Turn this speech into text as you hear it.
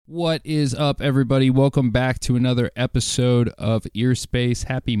What is up, everybody? Welcome back to another episode of Earspace.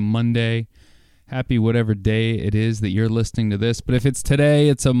 Happy Monday. Happy whatever day it is that you're listening to this. But if it's today,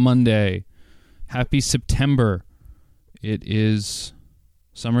 it's a Monday. Happy September. It is...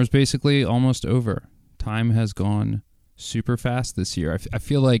 Summer's basically almost over. Time has gone super fast this year. I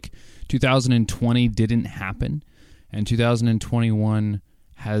feel like 2020 didn't happen, and 2021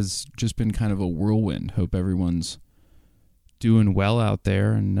 has just been kind of a whirlwind. Hope everyone's doing well out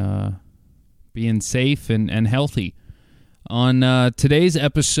there and being safe and healthy. On today's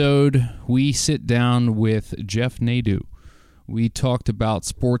episode, we sit down with Jeff Nadu. We talked about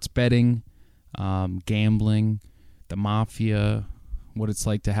sports betting, gambling, the mafia, what it's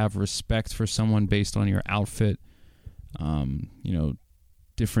like to have respect for someone based on your outfit,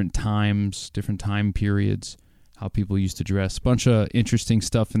 different times, different time periods, how people used to dress. A bunch of interesting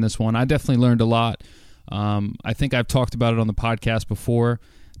stuff in this one. I definitely learned a lot. I think I've talked about it on the podcast before,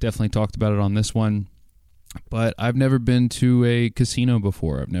 definitely talked about it on this one, but I've never been to a casino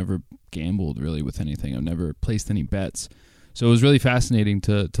before. I've never gambled really with anything. I've never placed any bets. So it was really fascinating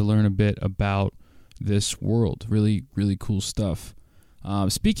to learn a bit about this world. Really, really cool stuff.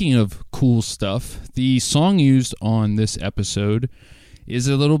 Speaking of cool stuff, the song used on this episode is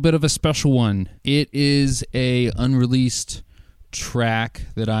a little bit of a special one. It is a unreleased track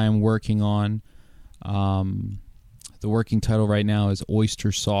that I am working on. The working title right now is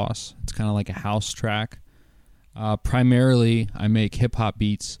Oyster Sauce. It's kind of like a house track. Primarily, I make hip-hop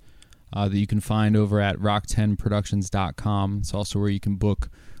beats that you can find over at rock10productions.com. It's also where you can book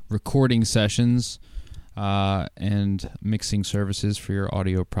recording sessions and mixing services for your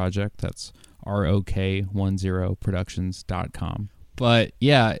audio project. That's ROK10productions.com. But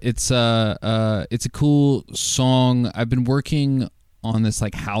yeah, it's a cool song. I've been working on this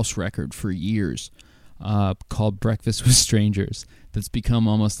like house record for years. Called Breakfast with Strangers. That's become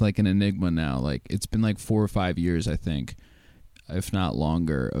almost like an enigma now. Like it's been like 4 or 5 years, I think, if not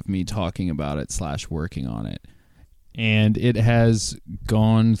longer, of me talking about it / working on it. And it has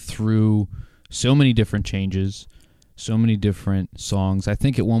gone through so many different changes, so many different songs. I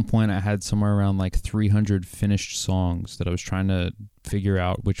think at one point I had somewhere around like 300 finished songs that I was trying to figure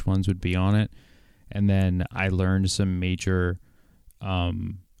out which ones would be on it. And then I learned some major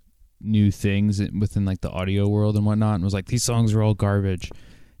new things within like the audio world and whatnot, and was like, these songs are all garbage,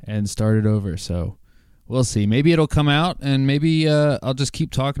 and started over. So we'll see. Maybe it'll come out, and maybe I'll just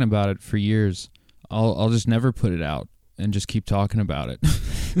keep talking about it for years. I'll just never put it out and just keep talking about it.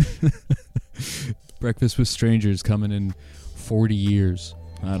 Breakfast with Strangers coming in 40 years.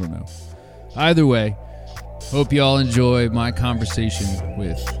 I don't know. Either way, hope you all enjoy my conversation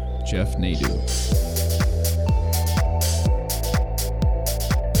with Jeff Nadu.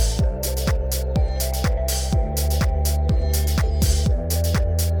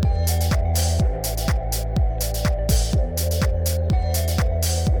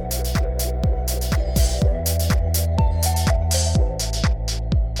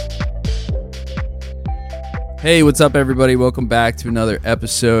 Hey, what's up, everybody? Welcome back to another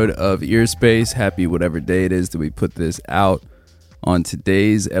episode of Earspace. Happy whatever day it is that we put this out. On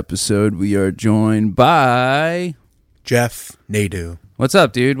today's episode, we are joined by Jeff Nadu. What's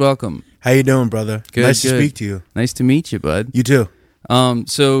up, dude? Welcome. How you doing, brother? Good. Nice to speak to you. Nice to meet you, bud. You too.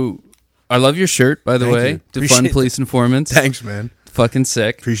 So I love your shirt, by the way. Defund Police Informants. Thanks, man. Fucking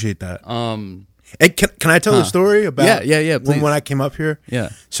sick. Appreciate that. Hey, can I tell a story about yeah, please. When I came up here? Yeah.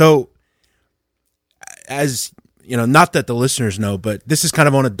 So, as you know, not that the listeners know, but this is kind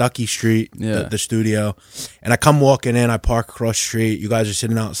of on a Ducky Street, the studio. And I come walking in, I park across the street. You guys are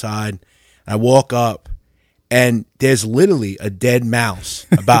sitting outside. I walk up, and there's literally a dead mouse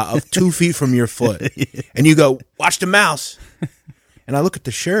about 2 feet from your foot. And you go, watch the mouse. And I look at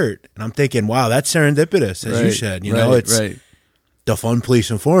the shirt, and I'm thinking, wow, that's serendipitous, as you said. You know, it's Defund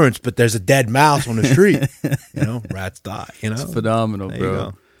Police Informants, but there's a dead mouse on the street. You know, rats die. You know, it's phenomenal,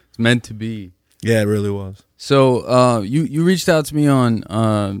 bro. It's meant to be. Yeah, it really was. So you reached out to me on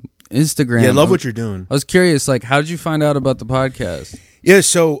Instagram. Yeah, I love what you're doing. I was curious, like, how did you find out about the podcast? Yeah,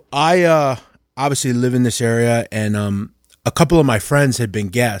 so I obviously live in this area, and a couple of my friends had been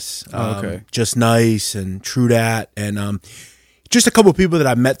guests. Just Nice and True Dat, and just a couple of people that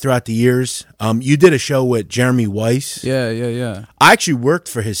I've met throughout the years. You did a show with Jeremy Weiss. Yeah. I actually worked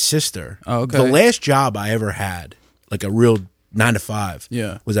for his sister. Oh, okay. The last job I ever had, like a real 9 to 5,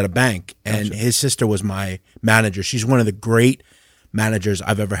 was at a bank, and his sister was my manager. She's one of the great managers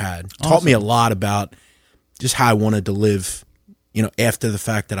I've ever had. Taught me a lot about just how I wanted to live, you know, after the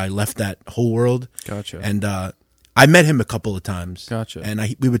fact that I left that whole world. Gotcha. And I met him a couple of times. Gotcha. And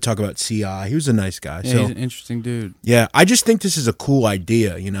we would talk about CI. He was a nice guy. Yeah, so, he's an interesting dude. Yeah, I just think this is a cool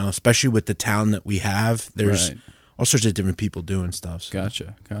idea, especially with the town that we have. There's all sorts of different people doing stuff. So.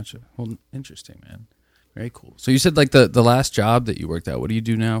 Gotcha. Well, interesting, man. Very cool. So you said like the last job that you worked at, what do you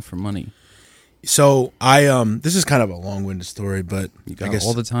do now for money? So this is kind of a long-winded story, but you got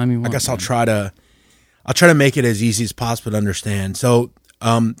all the time you want. I guess I'll try to make it as easy as possible to understand. So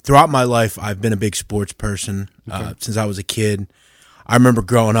throughout my life, I've been a big sports person since I was a kid. I remember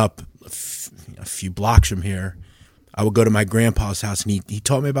growing up a few blocks from here. I would go to my grandpa's house, and he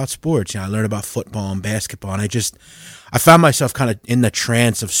taught me about sports. I learned about football and basketball, and I found myself kind of in the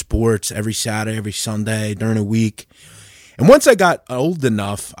trance of sports every Saturday, every Sunday, during the week. And once I got old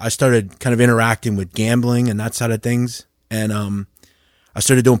enough, I started kind of interacting with gambling and that side of things. And I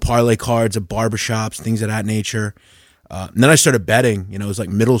started doing parlay cards at barbershops, things of that nature. And then I started betting. It was like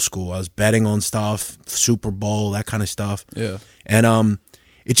middle school. I was betting on stuff, Super Bowl, that kind of stuff. Yeah. And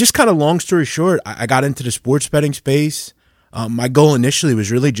it just kind of, long story short, I got into the sports betting space. My goal initially was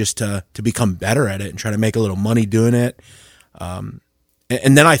really just to become better at it and try to make a little money doing it. And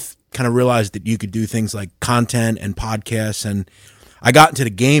then I kind of realized that you could do things like content and podcasts. And I got into the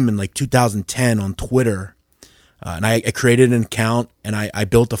game in like 2010 on Twitter. And I created an account, and I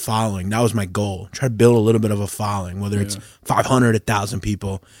built a following. That was my goal. Try to build a little bit of a following, whether it's 500, 1,000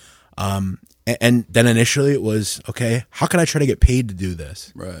 people. And then initially it was, okay, how can I try to get paid to do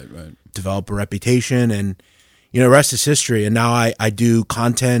this? Right. Develop a reputation, and, the rest is history. And now I do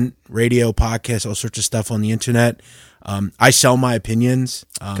content, radio, podcasts, all sorts of stuff on the internet. I sell my opinions.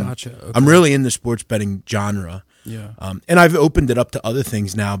 Gotcha. Okay. I'm really in the sports betting genre. Yeah. And I've opened it up to other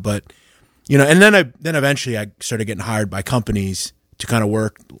things now, but and then eventually I started getting hired by companies to kind of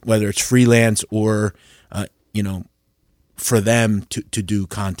work, whether it's freelance or for them to do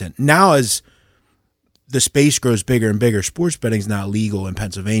content. Now, as the space grows bigger and bigger, sports betting is now legal in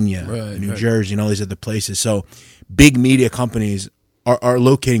Pennsylvania, New Jersey, and all these other places. So big media companies are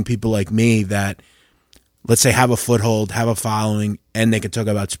locating people like me that, let's say, have a foothold, have a following, and they can talk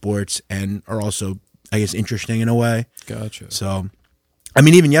about sports and are also, I guess, interesting in a way. Gotcha. So, I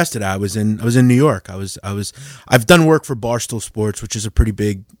mean, even yesterday I was in New York. I've done work for Barstool Sports, which is a pretty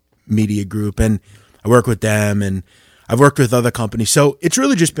big media group, and I work with them, and I've worked with other companies. So it's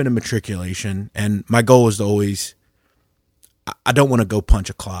really just been a matriculation, and my goal is to always, I don't want to go punch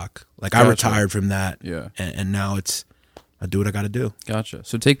a clock. Like, I retired from that, and now I do what I got to do. Gotcha.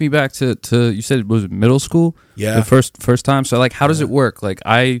 So take me back to you said, was it middle school? Yeah. The first time. So like, how does it work? Like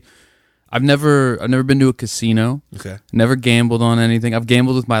I've never been to a casino. Okay. Never gambled on anything. I've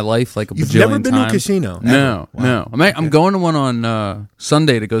gambled with my life like a You've bajillion never been times. to a casino? No, Wow. no. I'm going to one on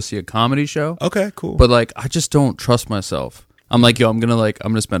Sunday to go see a comedy show. Okay, cool. But like, I just don't trust myself. I'm like, I'm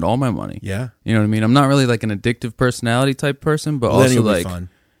gonna spend all my money. Yeah. You know what I mean? I'm not really like an addictive personality type person, but Well, then also it'll be like, fun.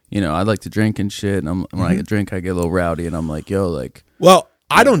 I like to drink and shit. And when I drink, I get a little rowdy, and I'm like, Well,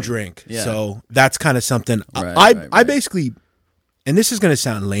 I don't drink, Yeah. so that's kind of something. Right, I basically, and this is going to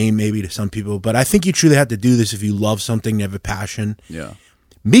sound lame maybe to some people, but I think you truly have to do this if you love something, you have a passion. Yeah.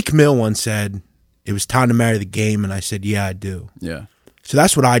 Meek Mill once said, "It was time to marry the game," and I said, "Yeah, I do." Yeah. So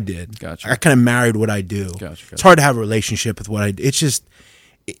that's what I did. Gotcha. I kind of married what I do. Gotcha. It's hard to have a relationship with what I do. It's just,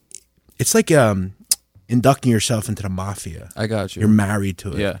 it's like inducting yourself into the mafia. I got you. You're married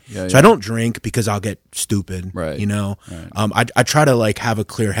to it. Yeah. So I don't drink because I'll get stupid. Right. Right. I try to like have a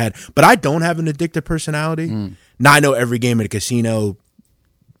clear head, but I don't have an addictive personality. Now I know every game at a casino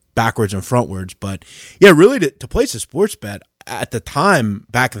backwards and frontwards, but yeah, really to place a sports bet at the time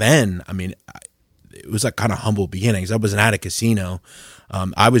back then, I mean, it was like kind of humble beginnings. I wasn't at a casino.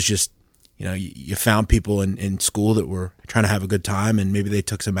 I was just, you found people in school that were trying to have a good time, and maybe they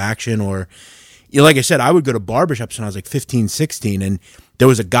took some action, or, like I said, I would go to barbershops when I was like 15, 16, and there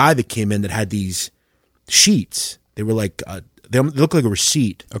was a guy that came in that had these sheets. They were like, they looked like a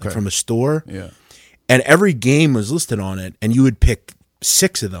receipt from a store. Yeah. And every game was listed on it, and you would pick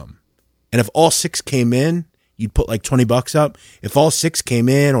 6 of them. And if all 6 came in, you'd put like $20 up. If all 6 came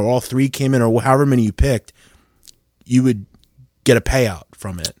in, or all 3 came in, or however many you picked, you would get a payout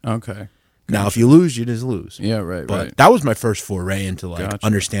from it. Okay. Now, if you lose, you just lose. Yeah, right, but that was my first foray into like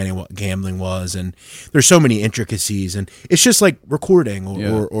understanding what gambling was, and there's so many intricacies, and it's just like recording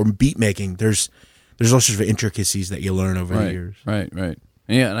or beat making. There's all sorts of intricacies that you learn over the years. Right.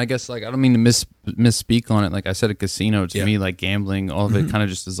 Yeah, and I guess like I don't mean to misspeak on it. Like I said, a casino to me, like gambling, all of it kind of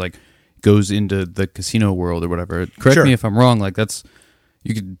just is like goes into the casino world or whatever. Correct me if I'm wrong. Like that's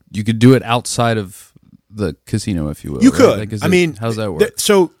you could do it outside of the casino, if you will. You could. Like, how's that work?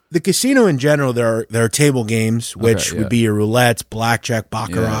 So the casino in general, there are table games, which would be your roulettes, blackjack,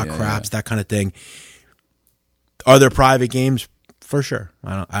 baccarat, craps, that kind of thing. Are there private games? For sure.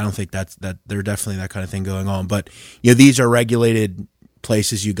 I don't think that there's definitely that kind of thing going on. But these are regulated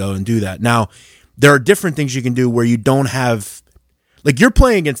places you go and do that. Now, there are different things you can do where you don't have, like, you're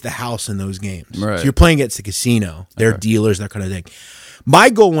playing against the house in those games. Right. So you're playing against the casino. They're dealers, that kind of thing. My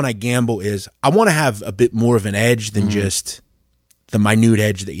goal when I gamble is I want to have a bit more of an edge than just the minute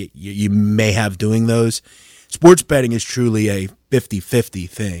edge that you may have doing those. Sports betting is truly a 50-50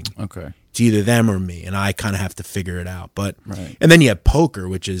 thing. Okay. It's either them or me, and I kind of have to figure it out. But And then you have poker,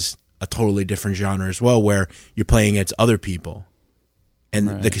 which is a totally different genre as well, where you're playing against other people.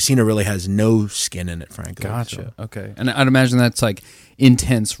 And the casino really has no skin in it, frankly. Gotcha. So. Okay. And I'd imagine that's like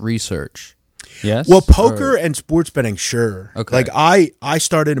intense research. Yes? Well, poker and sports betting, sure. Okay. Like I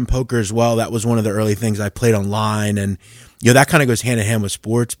started in poker as well. That was one of the early things I played online, and that kind of goes hand in hand with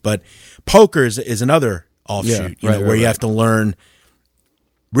sports. But poker is another offshoot, where you have to learn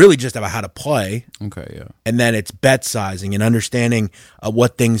really just about how to play. Okay, yeah. And then it's bet sizing and understanding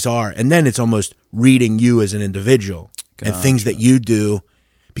what things are. And then it's almost reading you as an individual and things that you do,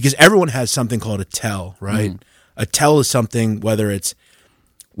 because everyone has something called a tell, right? A tell is something, whether it's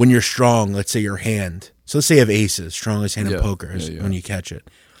when you're strong, let's say your hand. So let's say you have aces, strongest hand in poker is when you catch it.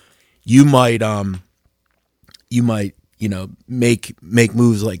 You might make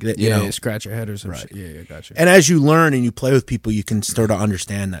moves like that. You scratch your head or some shit. Yeah, gotcha. And as you learn and you play with people, you can start to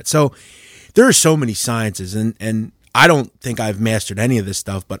understand that. So there are so many sciences, and I don't think I've mastered any of this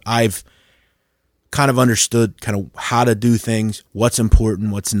stuff, but I've kind of understood kind of how to do things, what's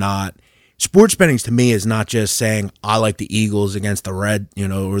important, what's not. Sports betting to me is not just saying I like the Eagles against the Red,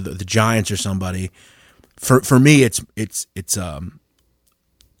 or the Giants or somebody. For me, it's a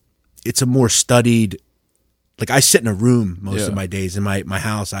more studied. Like, I sit in a room most of my days in my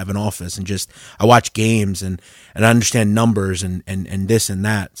house. I have an office, and I watch games and I understand numbers and this and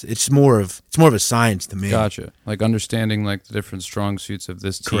that. It's more of a science to me. Gotcha. Like understanding like the different strong suits of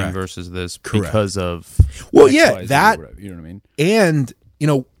this team versus this because of X, that, or whatever, you know what I mean? And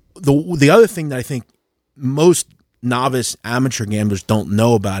the other thing that I think most novice amateur gamblers don't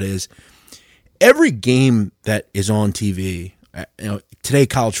know about is every game that is on TV. Today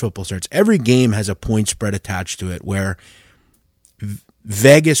college football starts. Every game has a point spread attached to it, where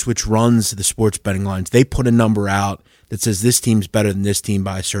Vegas, which runs the sports betting lines, they put a number out that says this team's better than this team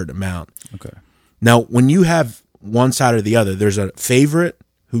by a certain amount. Okay. Now, when you have one side or the other, there's a favorite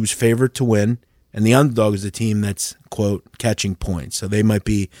who's favored to win, and the underdog is the team that's, quote, catching points. So they might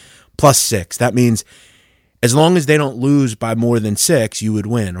be +6. That means as long as they don't lose by more than 6, you would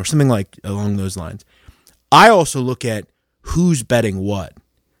win, or something like along those lines. I also look at who's betting what.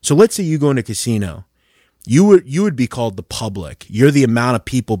 So let's say you go in a casino. You would be called the public. You're the amount of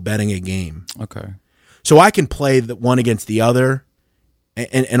people betting a game. Okay. So I can play the one against the other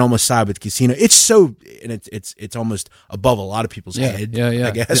and almost side with the casino. It's it's almost above a lot of people's head. Yeah.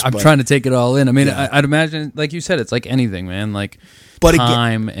 I guess. I'm trying to take it all in. I mean, I'd imagine, like you said, it's like anything, man. Like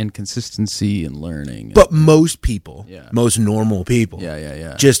time and consistency and learning. But most people, most normal people,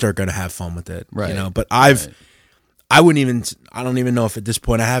 just are going to have fun with it. Right. But I don't even know if at this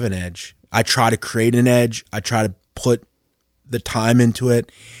point I have an edge. I try to create an edge. I try to put the time into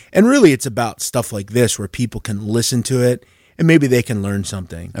it. And really it's about stuff like this where people can listen to it and maybe they can learn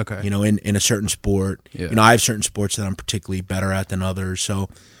something. Okay. In a certain sport. Yeah. I have certain sports that I'm particularly better at than others. So,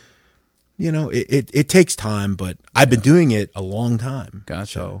 it takes time, but I've been doing it a long time.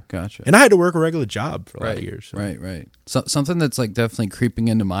 Gotcha. And I had to work a regular job for a lot of years. So. Right. So, something that's like definitely creeping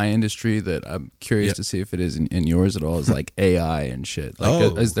into my industry that I'm curious to see if it is in yours at all is like AI and shit.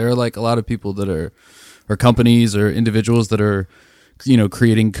 Like, is there like a lot of people that are, or companies or individuals that are,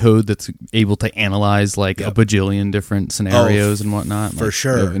 creating code that's able to analyze like a bajillion different scenarios and whatnot? For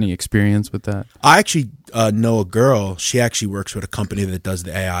sure. Do you have any experience with that? I actually know a girl. She actually works with a company that does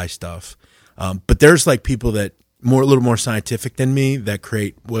the AI stuff. But there's like people that a little more scientific than me that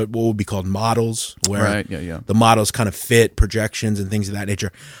create what would be called models, where the models kind of fit projections and things of that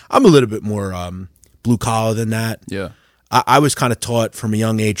nature. I'm a little bit more blue collar than that. Yeah, I was kind of taught from a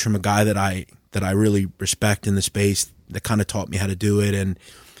young age from a guy that I really respect in the space that kind of taught me how to do it. And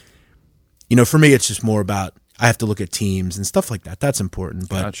for me, it's just more about I have to look at teams and stuff like that. That's important.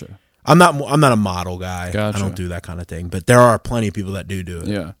 But gotcha. I'm not a model guy. Gotcha. I don't do that kind of thing. But there are plenty of people that do it.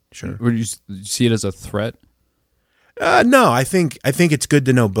 Yeah, sure. Would you see it as a threat? No, I think it's good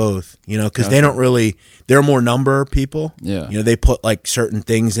to know both, because they don't really, they're more number people. Yeah. They put like certain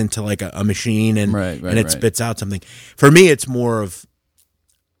things into like a machine and it spits out something. For me, it's more of,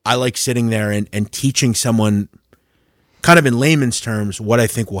 I like sitting there and teaching someone kind of in layman's terms what I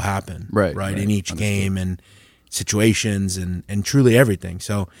think will happen. Right. In each game. And, situations and truly everything.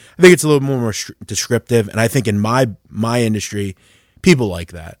 So I think it's a little more descriptive, and I think in my industry, people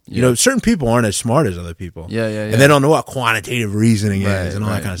like that. You know, certain people aren't as smart as other people. And they don't know what quantitative reasoning is and all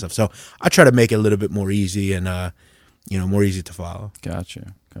that kind of stuff. So I try to make it a little bit more easy and more easy to follow.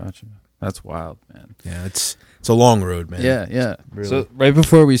 Gotcha. That's wild, man. Yeah, it's a long road, man. Yeah. Really. So right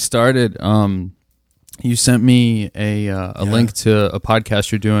before we started, you sent me a link to a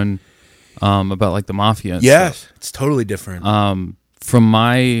podcast you're doing about like the mafia and stuff. It's totally different. From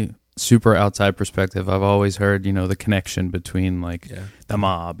my super outside perspective, I've always heard, the connection between like the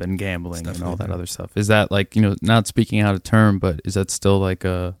mob and gambling and all that other stuff. Is that like, not speaking out of term, but is that still like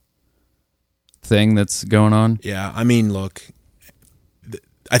a thing that's going on? Yeah, I mean, look,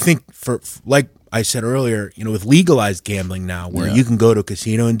 I think for like I said earlier, with legalized gambling now, where you can go to a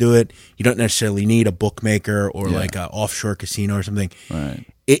casino and do it, you don't necessarily need a bookmaker or like an offshore casino or something. Right.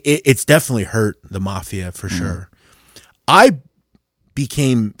 It's definitely hurt the mafia for sure. I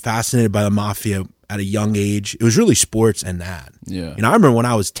became fascinated by the mafia at a young age. It was really sports and that. Yeah. I remember when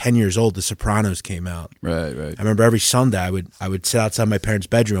I was 10 years old, The Sopranos came out. Right. I remember every Sunday I would sit outside my parents'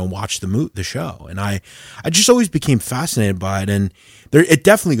 bedroom and watch the show, and I just always became fascinated by it, and it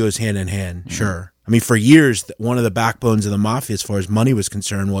definitely goes hand in hand. Sure. I mean, for years, one of the backbones of the mafia, as far as money was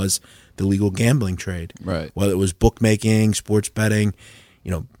concerned, was the legal gambling trade. Right. Whether it was bookmaking, sports betting,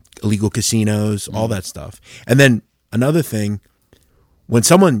 illegal casinos, all that stuff. And then another thing, when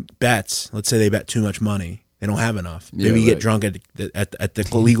someone bets, let's say they bet too much money, they don't have enough. Maybe you get drunk at the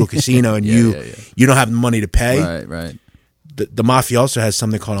illegal casino and you don't have the money to pay. Right. The mafia also has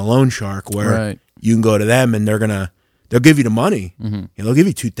something called a loan shark, where you can go to them and they'll give you the money. They'll give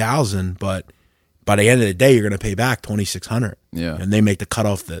you $2,000, but by the end of the day, you're going to pay back $2,600. Yeah, and they make the cut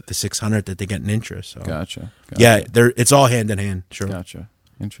off the $600 that they get in interest. So. Gotcha. Yeah, it's all hand in hand. Sure. Gotcha.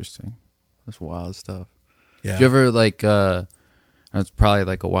 Interesting. That's wild stuff. Yeah. Do you ever like? That's probably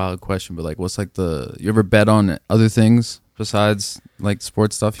like a wild question, but like, what's like you ever bet on other things besides like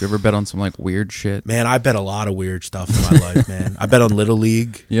sports stuff? You ever bet on some like weird shit? Man, I bet a lot of weird stuff in my life, man. I bet on Little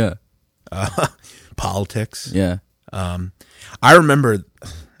League. Yeah. Politics. Yeah. I remember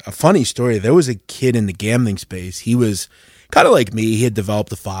a funny story. There was a kid in the gambling space. He was kind of like me. He had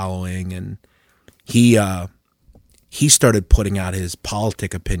developed a following, and he started putting out his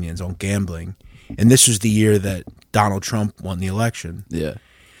politic opinions on gambling. And this was the year that Donald Trump won the election. Yeah.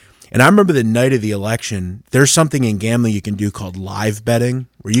 And I remember the night of the election, there's something in gambling you can do called live betting,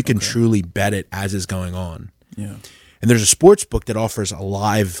 where you can truly bet it as is going on. Yeah. And there's a sports book that offers a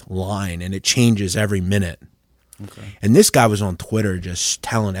live line, and it changes every minute. Okay. And this guy was on Twitter just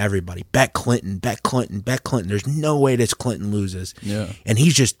telling everybody, bet Clinton, bet Clinton, bet Clinton. There's no way this Clinton loses. Yeah. And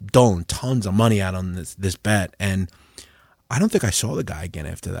he's just doling tons of money out on this bet. And I don't think I saw the guy again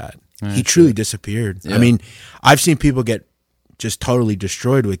after that. He truly disappeared. Yeah. I mean, I've seen people get just totally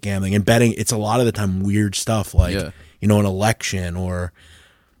destroyed with gambling and betting. It's a lot of the time weird stuff like, an election or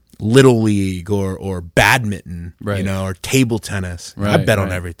Little League or badminton, or table tennis. I bet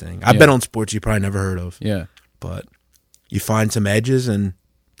on everything. I bet on sports you probably never heard of. Yeah. But you find some edges and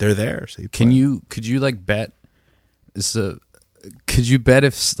they're there. So could you like bet? Could you bet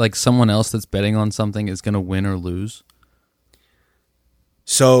if like someone else that's betting on something is going to win or lose?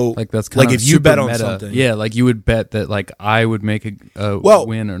 So, like that's kind of if you bet on meta. something, like you would bet that like I would make a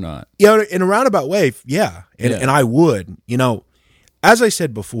win or not. Yeah, in a roundabout way, and I would. As I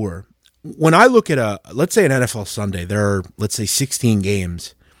said before, when I look at let's say an NFL Sunday, there are let's say 16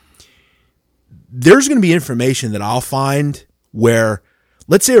 games. There's going to be information that I'll find where,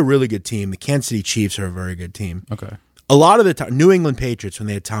 let's say a really good team, the Kansas City Chiefs are a very good team. Okay, a lot of the time, New England Patriots when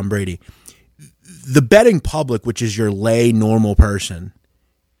they had Tom Brady, the betting public, which is your lay normal person,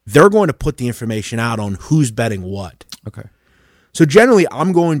 they're going to put the information out on who's betting what. Okay. So generally,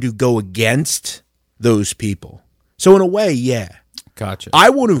 I'm going to go against those people. So in a way, yeah. Gotcha. I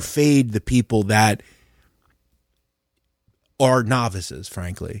want to fade the people that are novices,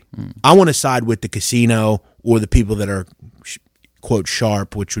 frankly. I want to side with the casino or the people that are, quote,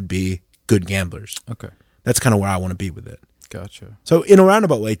 sharp, which would be good gamblers. Okay. That's kind of where I want to be with it. Gotcha. So in a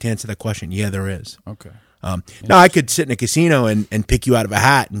roundabout way, to answer that question, yeah, there is. Okay. Now, I could sit in a casino and pick you out of a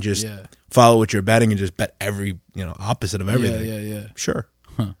hat and just follow what you're betting and just bet every, opposite of everything. Yeah. Sure.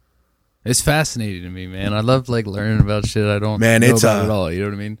 Huh. It's fascinating to me, man. I love like learning about shit I don't know about at all. You know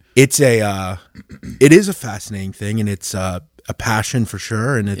what I mean? It is a fascinating thing, and it's a passion for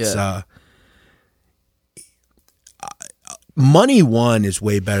sure. And it's money won is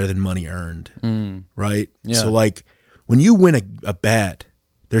way better than money earned, right? Yeah. So like when you win a bet,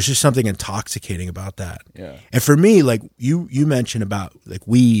 there's just something intoxicating about that. Yeah. And for me, like you mentioned about like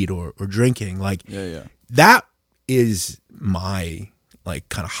weed or drinking, like that is my like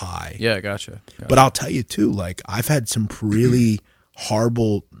kind of high. Yeah, gotcha. But I'll tell you too, like I've had some really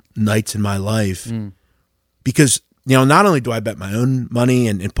horrible nights in my life because, you know, not only do I bet my own money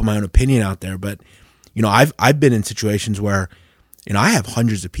and put my own opinion out there, but, you know, I've been in situations where, you know, I have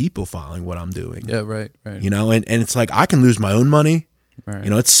hundreds of people following what I'm doing. Yeah, right. You know, and it's like I can lose my own money. Right.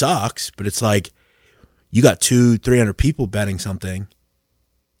 You know, it sucks, but it's like you got 200-300 people betting something,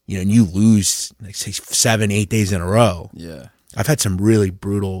 you know, and you lose like say 7-8 days in a row. Yeah. I've had some really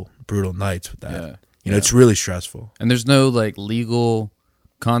brutal nights with that. Yeah. You know, it's really stressful. And there's no like legal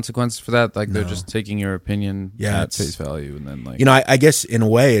consequences for that. Like they're just taking your opinion at face value, and then like, you know, I guess in a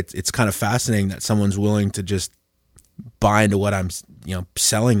way it's kind of fascinating that someone's willing to just buy into what I'm, you know,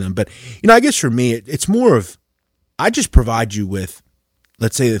 selling them. But, you know, I guess for me it's more of I just provide you with,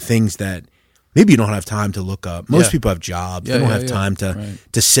 let's say, the things that maybe you don't have time to look up. Most people have jobs. They don't have time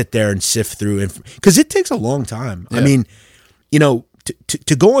to sit there and sift through, because it takes a long time. I mean, you know,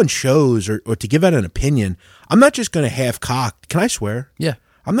 to go on shows or to give out an opinion, I'm not just going to half-cocked. Can I swear? Yeah.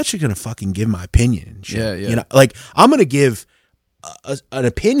 I'm not just going to fucking give my opinion and shit. Yeah. You know, like I'm going to give an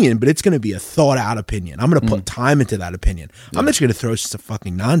opinion, but it's going to be a thought-out opinion. I'm going to put time into that opinion. I'm not just going to throw some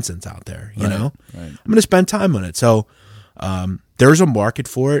fucking nonsense out there, you know? Right. I'm going to spend time on it. So there's a market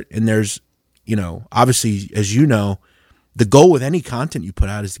for it, and there's, you know, obviously, as you know, the goal with any content you put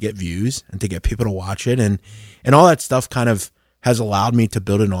out is to get views and to get people to watch it, and all that stuff kind of has allowed me to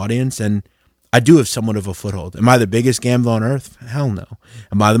build an audience, and I do have somewhat of a foothold. Am I the biggest gambler on earth? Hell no.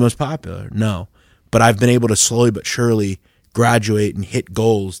 Am I the most popular? No. But I've been able to slowly but surely graduate and hit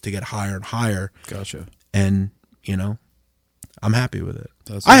goals to get higher and higher. Gotcha. And, you know, I'm happy with it.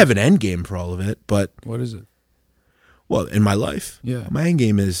 That's I have an end game for all of it, but what is it? Well, in my life, yeah, my end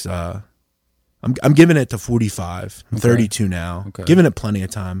game is I'm giving it to 45. I'm 32 now. Okay. Giving it plenty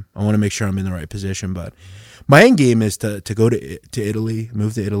of time. I want to make sure I'm in the right position, but my end game is to go to Italy,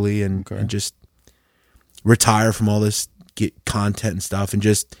 move to Italy, and just retire from all this content and stuff, and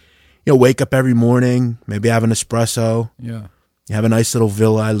just, you know, wake up every morning, maybe have an espresso. Yeah. You have a nice little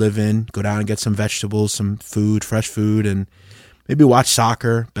villa I live in. Go down and get some vegetables, some food, fresh food, and maybe watch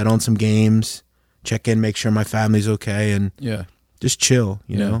soccer, bet on some games, check in, make sure my family's okay, and just chill.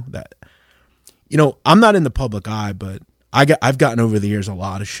 You know that. You know, I'm not in the public eye, but I've gotten over the years a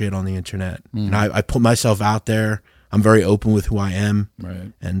lot of shit on the internet, and I put myself out there. I'm very open with who I am,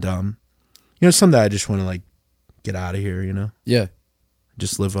 right? And you know, someday I just want to like get out of here. You know,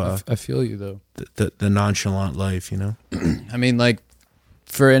 just live I feel you though. The nonchalant life. You know, I mean, like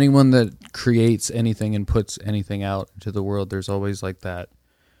for anyone that creates anything and puts anything out into the world, there's always like that.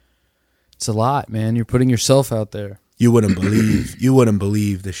 It's a lot, man. You're putting yourself out there. You wouldn't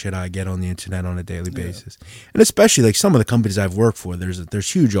believe the shit I get on the internet on a daily basis, and especially like some of the companies I've worked for.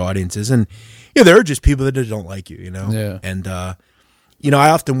 There's huge audiences, and you know, there are just people that don't like you, you know. And you know, I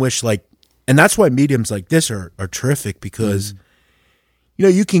often wish like, and that's why mediums like this are terrific, because you know,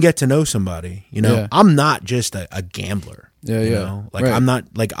 you can get to know somebody. You know, I'm not just a gambler. You know? Like I'm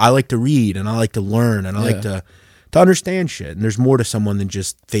not like, I like to read and I like to learn and I like to understand shit. And there's more to someone than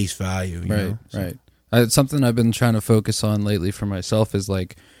just face value. You know? Right. It's something I've been trying to focus on lately for myself is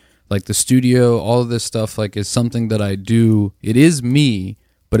like the studio, all of this stuff, like is something that I do. It is me,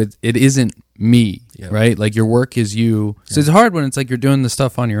 but it isn't me, right? Like your work is you. So it's hard when it's like you're doing the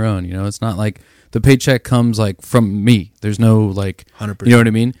stuff on your own, you know? It's not like the paycheck comes like from me. There's no like, 100%. You know what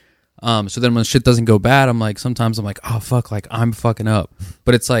I mean? So then when shit doesn't go bad, I'm like, sometimes I'm like, oh fuck, like I'm fucking up.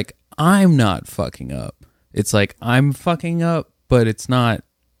 But it's like, I'm not fucking up. It's like, I'm fucking up, but it's not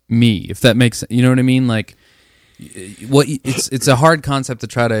me, if that makes sense. You know what I mean? Like it's a hard concept to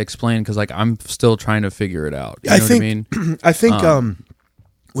try to explain, because like I'm still trying to figure it out. You know what I mean? I think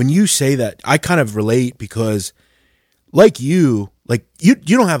when you say that, I kind of relate, because like you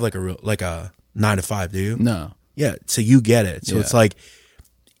don't have like a 9 to 5, do you? No. Yeah, so you get it. So it's like,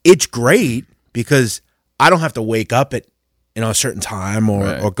 it's great because I don't have to wake up at, you know, a certain time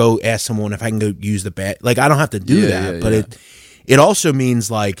or go ask someone if I can go use the bed. Like I don't have to do that, but it also means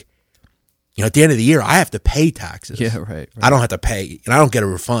like, you know, at the end of the year, I have to pay taxes. Yeah, right. I don't have to pay, and I don't get a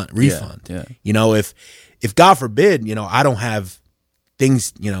refund. Yeah. You know, if God forbid, you know, I don't have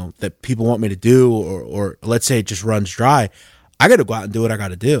things, you know, that people want me to do, or let's say it just runs dry, I got to go out and do what I got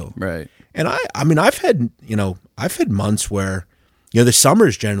to do. Right. And I mean, I've had months where, you know, the summer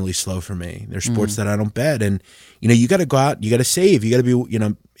is generally slow for me. There's sports that I don't bet, and you know, you got to go out, you got to save, you got to be, you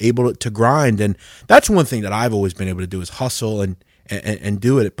know, able to grind, and that's one thing that I've always been able to do is hustle and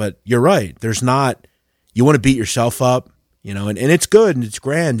do it. But you're right, there's not, you want to beat yourself up, you know, and it's good and it's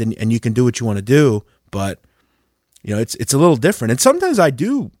grand, and you can do what you want to do, but you know, it's a little different. And sometimes I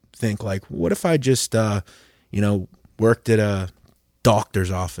do think like, what if I just worked at a doctor's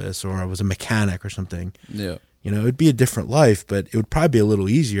office or I was a mechanic or something. Yeah. It'd be a different life, but it would probably be a little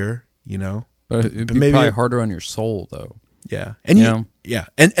easier, But it'd be maybe probably harder on your soul, though. Yeah. And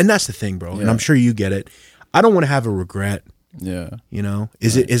and that's the thing, bro. Yeah. And I'm sure you get it. I don't want to have a regret. Yeah.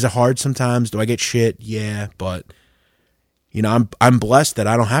 Is it hard sometimes? Do I get shit? Yeah, but I'm blessed that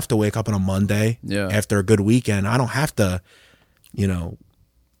I don't have to wake up on a Monday after a good weekend. I don't have to,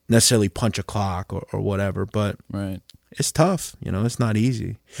 necessarily punch a clock or whatever, but right. It's tough. It's not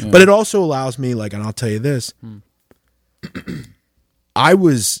easy. Yeah. But it also allows me, and I'll tell you this. I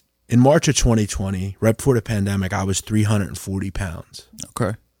was, in March of 2020, right before the pandemic, I was 340 pounds.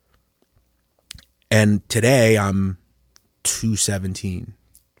 Okay. And today I'm 217.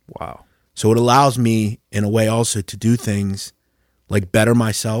 Wow. So it allows me, in a way, also to do things like better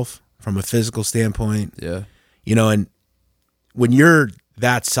myself from a physical standpoint. Yeah. And when you're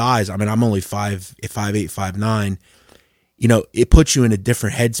that size, I'm only 5'8", 5'9", it puts you into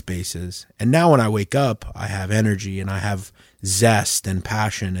different headspaces. And now when I wake up, I have energy and I have zest and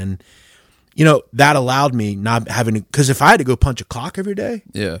passion. And, that allowed me not having to, because if I had to go punch a clock every day,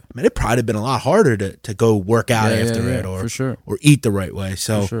 it probably have been a lot harder to go work out after it or, for sure. or eat the right way.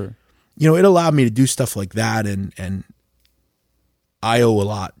 So, for sure. It allowed me to do stuff like that. And I owe a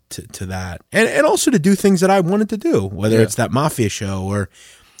lot to that. And also to do things that I wanted to do, whether it's that Mafia show or,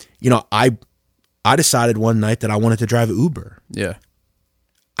 I decided one night that I wanted to drive Uber. Yeah.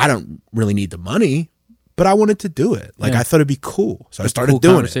 I don't really need the money, but I wanted to do it. I thought it'd be cool. So I started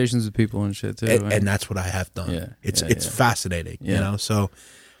doing conversations with people and shit too. And that's what I have done. Yeah. It's fascinating, So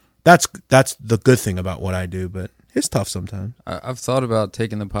that's the good thing about what I do, but it's tough sometimes. I've thought about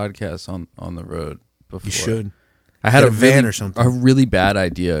taking the podcast on the road before. You should. I had a van or something. A really bad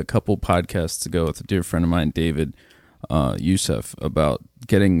idea a couple podcasts ago with a dear friend of mine, David Youssef, about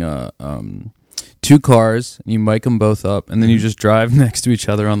getting 2 cars, and you mic them both up, and then you just drive next to each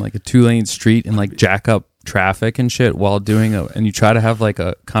other on a 2-lane street and jack up traffic and shit while doing and you try to have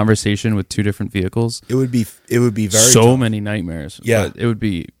a conversation with 2 different vehicles. It would be very so tough. many nightmares. Yeah, but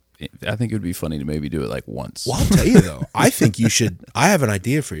I think it would be funny to maybe do it once. Well, I'll tell you though, I think you should. I have an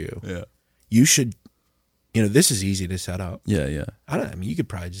idea for you. Yeah, you should. This is easy to set up. Yeah. You could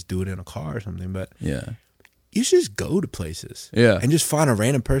probably just do it in a car or something, but yeah. You should just go to places, and just find a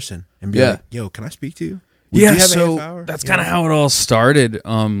random person and be like, "Yo, can I speak to you?" Would you have a half hour? That's kind of how it all started.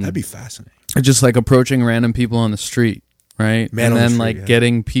 That'd be fascinating. Just approaching random people on the street, right? Man, and then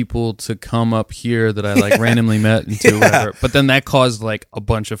getting people to come up here that I randomly met into whatever. But then that caused a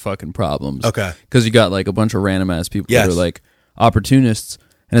bunch of fucking problems. Okay, because you got a bunch of random ass people that are opportunists.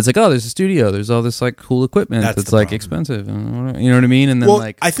 And it's oh, there's a studio. There's all this cool equipment that's expensive. You know what I mean? And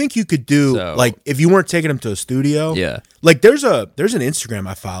then I think you could do if you weren't taking them to a studio. Yeah. There's an Instagram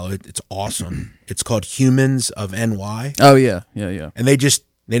I follow. It's awesome. It's called Humans of NY. Oh yeah. And they just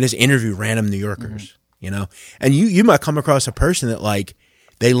interview random New Yorkers. And you might come across a person that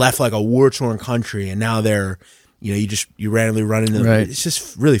they left a war-torn country and now they're you randomly run into them. Right. It's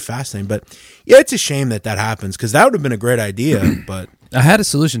just really fascinating. But yeah, it's a shame that happens because that would have been a great idea. But I had a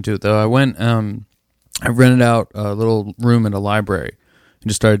solution to it though. I went, I rented out a little room in a library and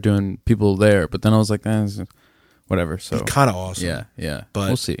just started doing people there. But then I was like, whatever. So it's kind of awesome. Yeah. But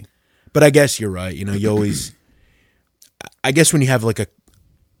we'll see. But I guess you're right. You always, I guess when you have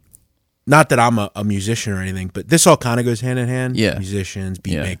not that I'm a musician or anything, but this all kind of goes hand in hand. Yeah. Musicians,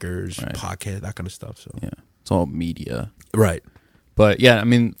 beat makers, podcast, that kind of stuff. So yeah. It's all media. Right. But yeah,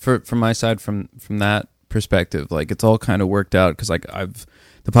 from my side, from that perspective, it's all kind of worked out because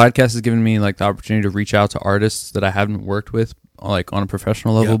the podcast has given me the opportunity to reach out to artists that I haven't worked with on a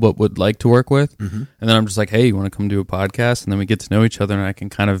professional level but would like to work with. And then I'm just hey, you want to come do a podcast? And then we get to know each other and I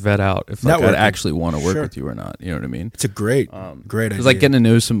can kind of vet out if I'd actually want to work with you or not. You know what I mean? It's a great idea. It's getting to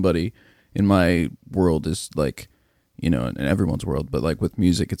know somebody in my world is in everyone's world, but with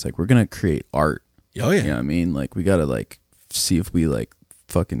music, it's we're going to create art. Oh yeah. You know what I mean? We got to see if we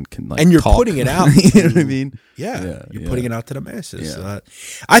fucking can and you're talk. Putting it out. You know what I mean? Yeah. You're putting it out to the masses. Yeah.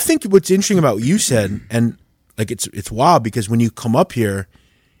 I think what's interesting about what you said, and it's wild because when you come up here,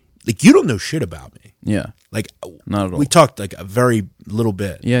 you don't know shit about me. Yeah. Not at all. We talked a very little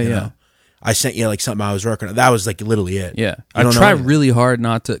bit. Yeah, you know? I sent you something I was working on. That was literally it. Yeah. I try really hard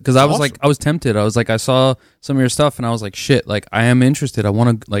not to, because I was awesome. I was tempted. I was I saw some of your stuff and I was shit, I am interested. I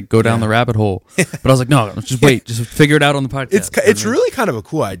want to go down the rabbit hole. But I was no, just wait, just figure it out on the podcast. It's really kind of a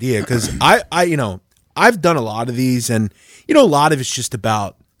cool idea because I've done a lot of these and, a lot of it's just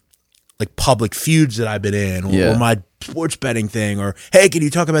about public feuds that I've been in or my sports betting thing or, hey, can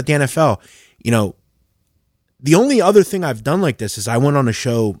you talk about the NFL? The only other thing I've done like this is I went on a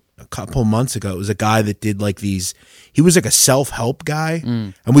show couple months ago. It was a guy that did like these. He was like a self-help guy,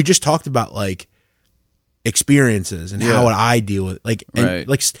 and we just talked about like experiences and how would I deal with like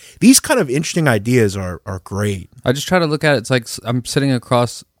these kind of interesting ideas are great. I just try to look at it. It's like I'm sitting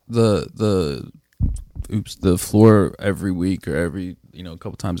across the floor every week or every a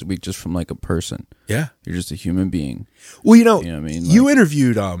couple times a week just from like a person. Yeah, you're just a human being. Well, you know what I mean. You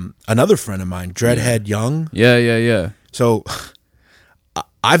interviewed another friend of mine, Dreadhead Young. Yeah. So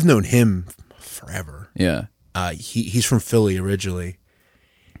I've known him forever. Yeah. He's from Philly originally.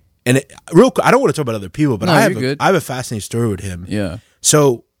 And real quick, I don't want to talk about other people, but I have a fascinating story with him. Yeah.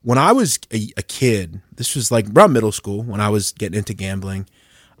 So when I was a kid, this was like around middle school when I was getting into gambling.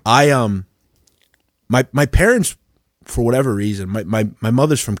 My parents, for whatever reason, my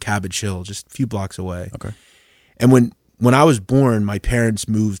mother's from Cabbage Hill, just a few blocks away. Okay. And when I was born, my parents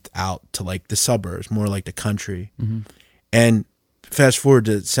moved out to like the suburbs, more like the country. Mm-hmm. And fast forward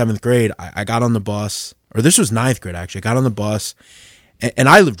to 7th grade, I got on the bus, or this was 9th grade actually. I got on the bus. And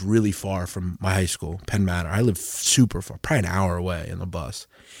I lived really far from my high school, Penn Manor. I lived super far, probably an hour away in the bus.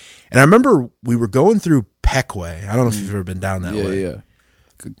 And I remember we were going through Peckway. I don't know if you've ever been down that way. Yeah.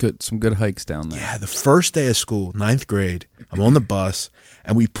 Some good hikes down there. Yeah, the first day of school, 9th grade, I'm on the bus,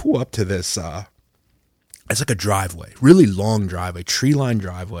 and we pull up to this, it's like a driveway, really long driveway, tree-lined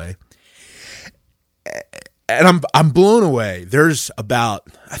driveway. And I'm blown away. There's I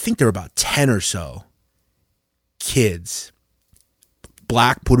think there were about 10 or so kids,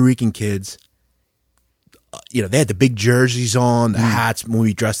 Black Puerto Rican kids. They had the big jerseys on, the hats, when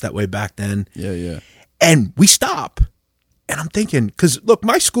we dressed that way back then. Yeah. And we stop, and I'm thinking, because look,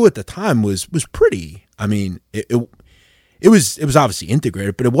 my school at the time was pretty. I mean, it was obviously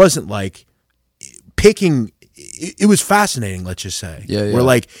integrated, but it wasn't like picking. It was fascinating. Let's just say, yeah. We're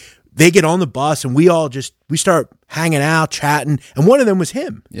like, they get on the bus, and we start hanging out, chatting, and one of them was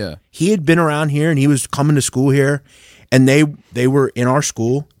him. Yeah, he had been around here, and he was coming to school here. And they were in our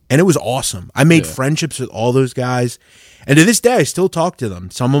school, and it was awesome. I made friendships with all those guys. And to this day, I still talk to them.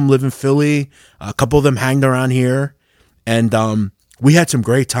 Some of them live in Philly. A couple of them hanged around here. And we had some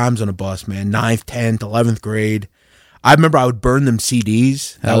great times on a bus, man. 9th, 10th, 11th grade. I remember I would burn them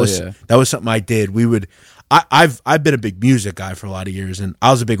CDs. That was something I did. I've been a big music guy for a lot of years, and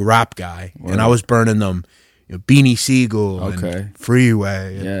I was a big rap guy. Wow. And I was burning them. Beanie Siegel, and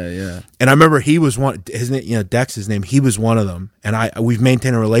Freeway, and I remember he was one. His name, Dex's name. He was one of them, and we've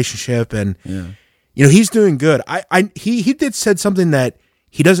maintained a relationship, and he's doing good. He said something that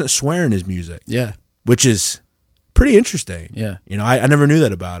he doesn't swear in his music, which is pretty interesting. Yeah, I never knew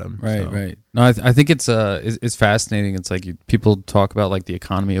that about him. Right. No, I think it's fascinating. It's like people talk about like the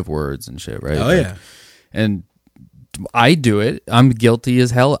economy of words and shit, right? Oh yeah, and I do it. I'm guilty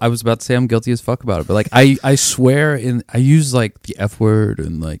as hell. I was about to say I'm guilty as fuck about it, but like I swear I use like the F word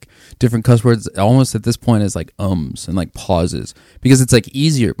and like different cuss words almost at this point as like ums and like pauses because it's like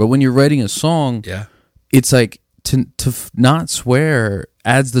easier. But when you're writing a song, it's like to not swear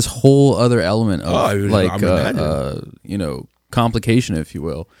adds this whole other element of complication, if you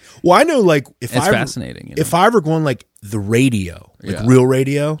will. Well, I know like it's fascinating. If I ever go on like the radio, like real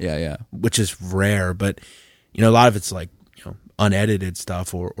radio, which is rare, but a lot of it's like, unedited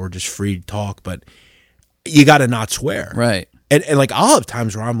stuff or just free talk, but you got to not swear. Right. And like, I'll have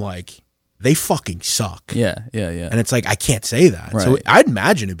times where I'm like, they fucking suck. Yeah. And it's like, I can't say that. Right. So I'd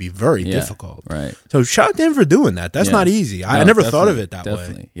imagine it'd be very difficult. Right. So shout out to him for doing that. That's not easy. I never thought of it that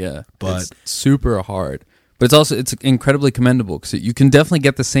way. Yeah. But it's super hard. But it's incredibly commendable because you can definitely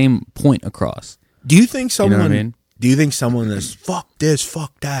get the same point across. Do you think someone, you know what I mean? Do you think someone that's fuck this,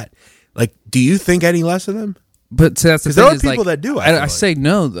 fuck that? Like, do you think any less of them? But so that's the thing. There are people that do. I say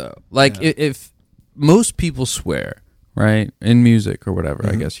no, though. Like, if most people swear, right, in music or whatever,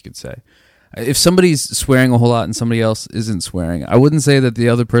 I guess you could say. If somebody's swearing a whole lot and somebody else isn't swearing, I wouldn't say that the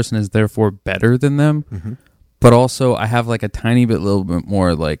other person is therefore better than them. Mm-hmm. But also, I have like a little bit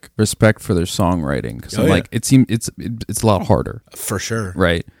more like respect for their songwriting because like it seems it's a lot harder for sure,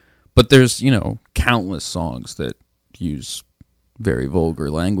 right? But there's countless songs that use very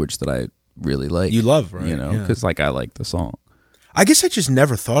vulgar language that I really like. You love, right? Because like I like the song. I guess I just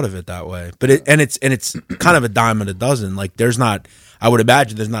never thought of it that way. But it's kind of a dime a dozen. Like I would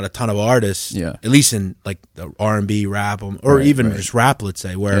imagine there's not a ton of artists, at least in like the R&B rap or even just rap, let's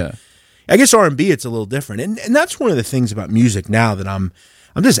say, where I guess R&B it's a little different. And that's one of the things about music now that I'm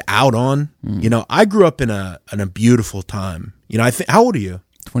just out on. I grew up in a beautiful time. How old are you?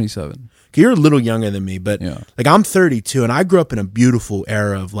 27. You're a little younger than me, but like I'm 32 and I grew up in a beautiful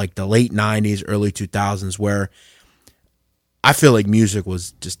era of like the late 90s, early 2000s where I feel like music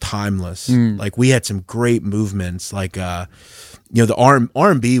was just timeless. Like we had some great movements, like the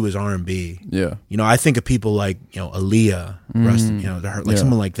R&B was R&B. Yeah. I think of people like Aaliyah,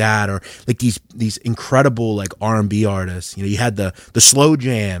 someone like that, or like these incredible like R&B artists. You had the slow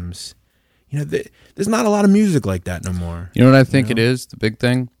jams. There's not a lot of music like that no more. You know what I think it is? The big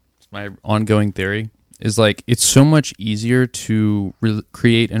thing, my ongoing theory, is like it's so much easier to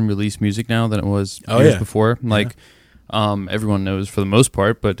create and release music now than it was years before. Like everyone knows for the most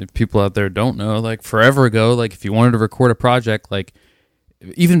part, but if people out there don't know, like forever ago, like if you wanted to record a project, like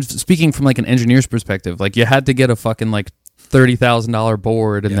even speaking from like an engineer's perspective, like you had to get a fucking like $30,000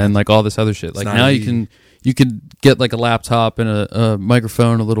 board and then like all this other shit. Like now easy. you can get like a laptop and a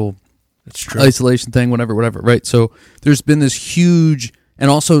microphone, a little isolation thing, whatever, right? So there's been this huge, and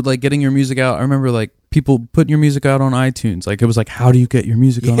also like getting your music out. I remember like people putting your music out on iTunes. Like it was like, how do you get your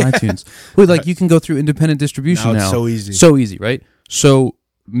music on iTunes? Well, like you can go through independent distribution now. So easy, right? So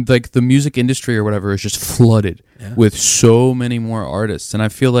like the music industry or whatever is just flooded with so many more artists, and I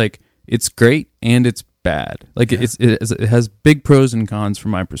feel like it's great and it's bad. Like it has big pros and cons from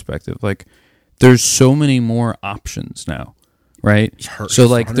my perspective. Like there's so many more options now, right? So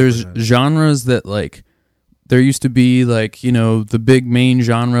like 100%. There's genres that like there used to be like the big main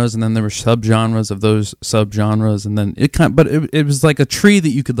genres, and then there were subgenres of those subgenres, and then it was like a tree that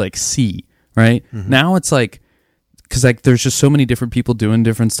you could like see, right? Now it's like, because like there's just so many different people doing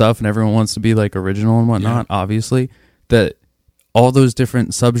different stuff, and everyone wants to be like original and whatnot. Obviously, that all those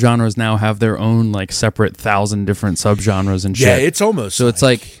different subgenres now have their own like separate 1,000 different subgenres and shit. Yeah, it's almost so. It's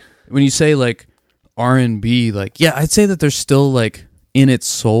like when you say like R&B, like I'd say that there's still like in its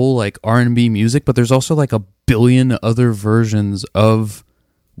soul like R&B music, but there's also like a billion other versions of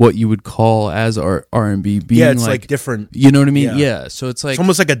what you would call as R&B being it's like different. You know what I mean? Yeah. So it's like it's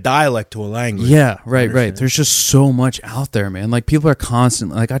almost like a dialect to a language. Yeah, right. There's just so much out there, man. Like people are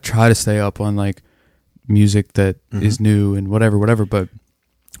constantly like, I try to stay up on like music that is new and whatever, but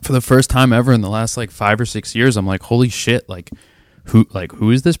for the first time ever in the last like 5 or 6 years, I'm like, holy shit, like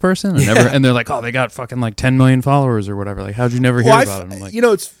who is this person? And they're like, oh, they got fucking like 10 million followers or whatever. Like, how'd you never hear about it? I'm like,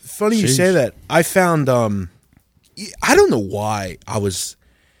 it's funny you say that. I found I don't know why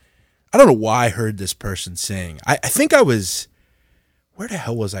I heard this person sing. I think I was, where the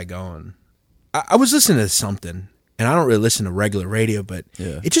hell was I going? I was listening to something, and I don't really listen to regular radio, but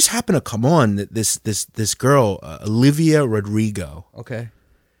it just happened to come on. This girl, Olivia Rodrigo. Okay.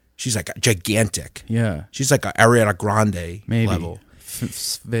 She's like gigantic. Yeah. She's like an Ariana Grande level.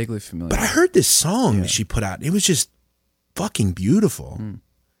 Vaguely familiar. But I heard this song that she put out. It was just fucking beautiful.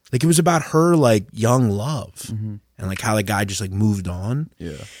 Like it was about her like young love and like how the guy just like moved on.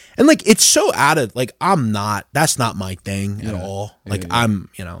 Yeah. And like it's so out of like that's not my thing at all. Like I'm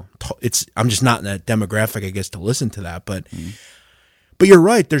just not in that demographic, I guess, to listen to that. But you're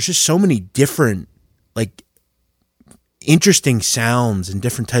right. There's just so many different like interesting sounds and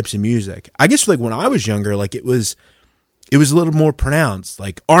different types of music. I guess like when I was younger, like it was a little more pronounced,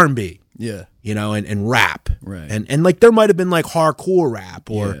 like R&B. Yeah. And rap. Right. And like there might have been like hardcore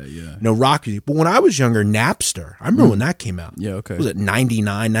rap or rock music. But when I was younger, Napster, I remember when that came out. Yeah, okay. Was it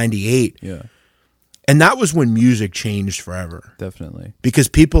 99, 98? Yeah. And that was when music changed forever. Definitely. Because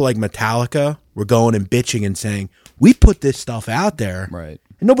people like Metallica were going and bitching and saying, we put this stuff out there. Right.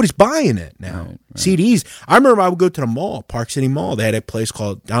 And nobody's buying it now. Right. CDs. I remember I would go to the mall, Park City Mall. They had a place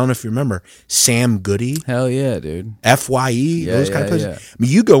called, I don't know if you remember, Sam Goody. Hell yeah, dude. FYE. Those kind of places. I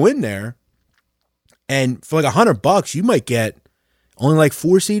mean, you go in there, and for like $100, you might get only like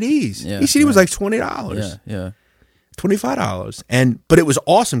 4 CDs. Yeah, Each CD was like $20. Yeah. $25. But it was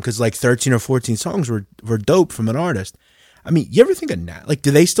awesome because like 13 or 14 songs were dope from an artist. I mean, you ever think of that? Like, do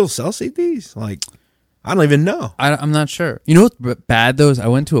they still sell CDs? Like, I don't even know. I'm not sure. You know what's bad though is I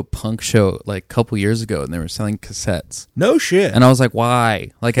went to a punk show like a couple years ago and they were selling cassettes. No shit. And I was like,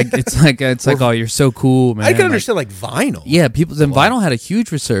 why? Like it's like oh, you're so cool, man. I can understand like vinyl. Yeah, vinyl had a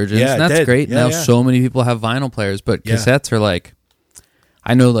huge resurgence. Yeah, and that's great. Yeah, now so many people have vinyl players, but cassettes are like,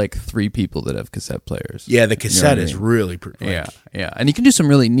 I know like 3 people that have cassette players. Yeah, the cassette is really yeah. And you can do some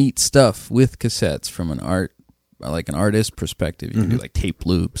really neat stuff with cassettes from an artist perspective. You can do like tape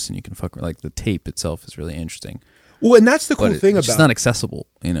loops, and you can fuck with like the tape itself is really interesting. Well, and that's the cool thing about it's not accessible,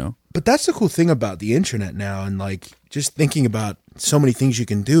 But that's the cool thing about the internet now, and like just thinking about so many things you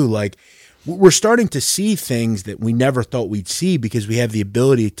can do. Like we're starting to see things that we never thought we'd see because we have the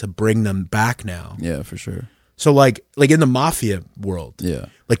ability to bring them back now. Yeah, for sure. So like in the mafia world, there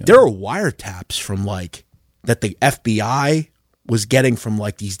are wiretaps from like that the FBI was getting from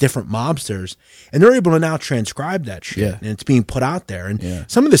like these different mobsters, and they're able to now transcribe that shit, and it's being put out there. And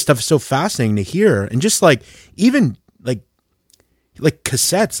some of this stuff is so fascinating to hear, and just like even like like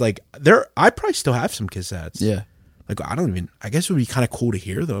cassettes. Like I probably still have some cassettes. Yeah. Like I guess it would be kind of cool to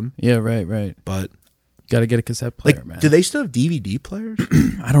hear them. Yeah, right. But got to get a cassette player, like, man. do they still have DVD players?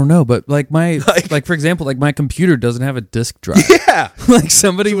 I don't know, but like like for example, like my computer doesn't have a disk drive. Yeah. Like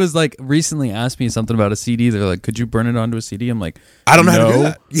somebody was like recently asked me something about a CD. They're like, "Could you burn it onto a CD?" I'm like, I don't know how to do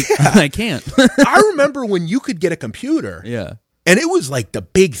that. Yeah. I can't. I remember when you could get a computer. Yeah. And it was like the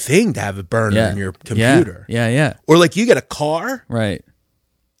big thing to have a burner in your computer. Yeah. Or like you get a car. Right.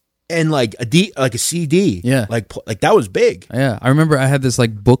 And like a CD. Yeah. Like that was big. Yeah. I remember I had this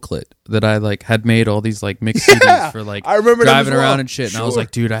like booklet that I like had made all these like mixed CDs for like I remember driving as well. around and shit. And I was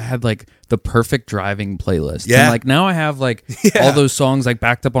like, dude, I had like the perfect driving playlist. Yeah. And like now I have like all those songs like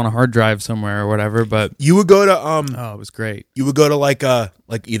backed up on a hard drive somewhere or whatever. But you would go to oh, it was great. You would go to like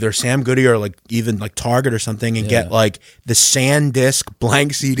either Sam Goody or like even like Target or something and get like the SanDisk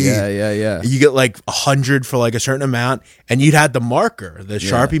blank CD. Yeah. You get like 100 for like a certain amount, and you'd have the marker, the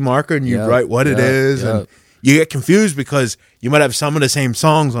Sharpie marker, and you'd write what it is, and you get confused because you might have some of the same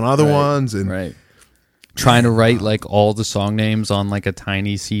songs on other ones, and trying to write like all the song names on like a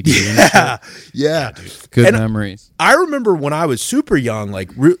tiny CD. Yeah. Good memories. I remember when I was super young, like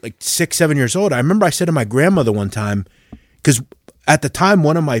 6-7 years old. I remember I said to my grandmother one time, because at the time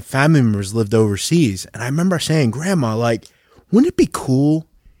one of my family members lived overseas, and I remember saying, "Grandma, like, wouldn't it be cool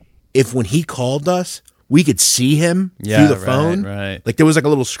if when he called us, we could see him through the phone? Right. Like there was like a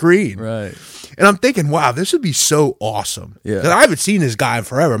little screen." Right. And I'm thinking, wow, this would be so awesome. Yeah. 'Cause I haven't seen this guy in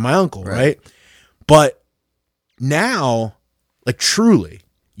forever, my uncle, right? But now, like truly,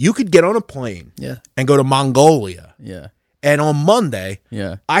 you could get on a plane and go to Mongolia. Yeah. And on Monday,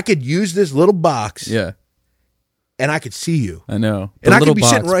 I could use this little box. Yeah. And I could see you. I know. And I could be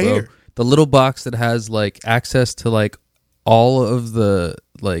sitting right here. The little box that has like access to like all of the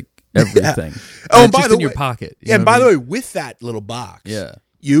like everything. Oh, and by just the in way, your pocket. And by the way, with that little box,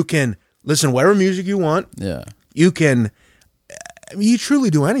 you can listen to whatever music you want. Yeah. You can, you truly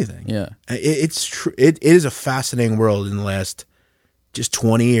do anything. Yeah. It's true. It is a fascinating world in the last just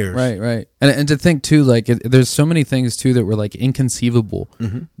 20 years. Right. And to think too, like there's so many things too that were like inconceivable,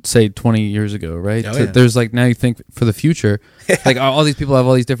 say 20 years ago, right? There's like now you think for the future, like all these people have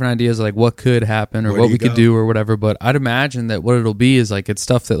all these different ideas of like what could happen or what we could do or whatever. But I'd imagine that what it'll be is like it's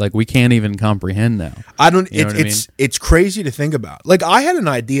stuff that like we can't even comprehend now. It's crazy to think about. Like I had an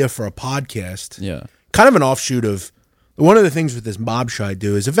idea for a podcast. Yeah. Kind of an offshoot of one of the things with this mob show I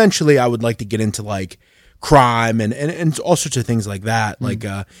do is eventually I would like to get into like crime and all sorts of things like that. Like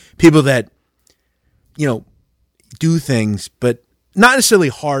people that, do things, but not necessarily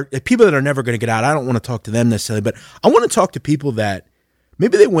hard. People that are never going to get out. I don't want to talk to them necessarily, but I want to talk to people that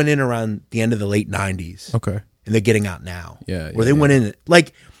maybe they went in around the end of the late 90s. Okay. And they're getting out now. Yeah. Where they went in,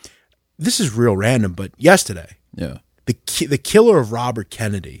 like, this is real random, but yesterday, the killer of Robert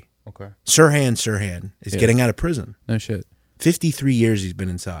Kennedy, Sirhan is getting out of prison. No shit. 53 years he's been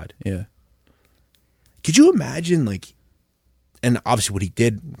inside. Yeah. Could you imagine, like, and obviously what he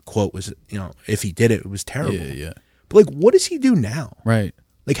did, quote, was, if he did it, it was terrible. Yeah. But, like, what does he do now? Right.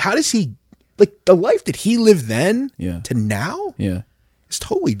 Like, how does he, like, the life that he lived then to now? Yeah. It's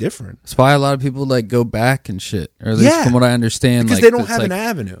totally different. That's why a lot of people, like, go back and shit. Or at least from what I understand. Because like, they don't have an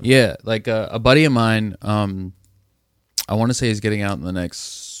avenue. Yeah. Like, a buddy of mine, I want to say he's getting out in the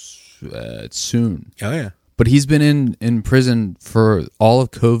next, soon. Oh, yeah. But he's been in prison for all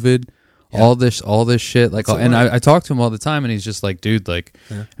of COVID, all this shit. Like, and I talk to him all the time, and he's just like, dude, like,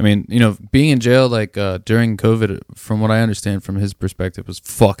 I mean, being in jail, like, during COVID, from what I understand from his perspective, was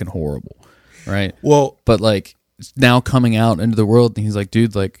fucking horrible, right? Well, but like now coming out into the world, and he's like,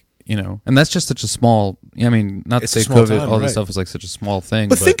 dude, like, and that's just such a small. I mean, not to say COVID, all this stuff is like such a small thing.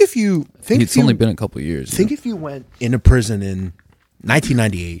 But think if you think it's only been a couple of years. Think if you went into prison in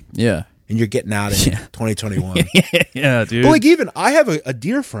 1998. Yeah. And you're getting out in 2021. Yeah, dude. But like even I have a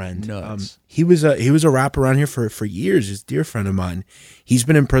dear friend. He was a rapper around here for years. He's a dear friend of mine. He's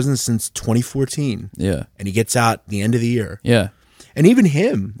been in prison since 2014. Yeah. And he gets out the end of the year. Yeah. And even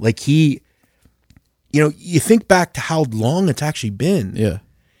him, like he, you think back to how long it's actually been. Yeah.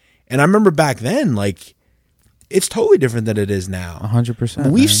 And I remember back then, like, it's totally different than it is now.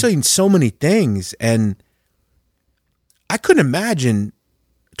 100%. We've seen so many things, and I couldn't imagine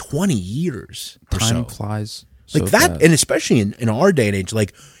 20 years or Time so. flies like so that, fast. and especially in our day and age,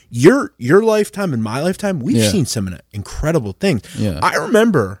 like your lifetime and my lifetime, we've seen some incredible things. Yeah. I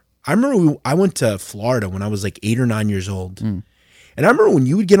remember I went to Florida when I was like 8 or 9 years old, and I remember when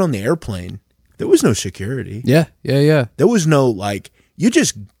you would get on the airplane, there was no security. Yeah. There was no like you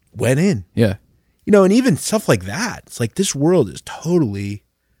just went in. Yeah. And even stuff like that. It's like this world is totally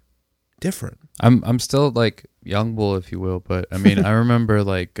different. I'm still like young bull, if you will, but I mean, I remember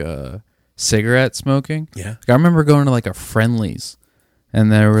like cigarette smoking. Yeah. Like, I remember going to like a Friendlies,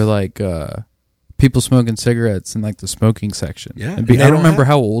 and there were like people smoking cigarettes in like the smoking section. Yeah, I don't remember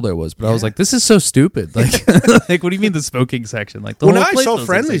how old I was, but I was like, this is so stupid. Like, like, what do you mean the smoking section? Like, the when whole I place saw smells like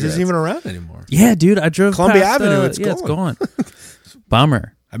Friendlies cigarettes. isn't even around anymore. Yeah, dude, I drove Columbia past, Avenue, it's it's gone. gone.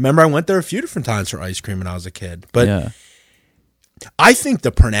 Bummer. I remember I went there a few different times for ice cream when I was a kid. But yeah. I think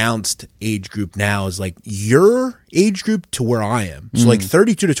the pronounced age group now is like your age group to where I am. So like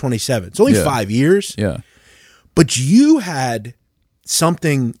 32 to 27. It's only 5 years. Yeah. But you had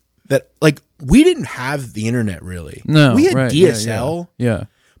something that, like, we didn't have the internet really. No, we had right, DSL. Yeah.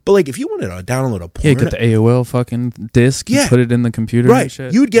 But like, if you wanted to download a porn, Yeah, get the AOL fucking disc. You put it in the computer. right? And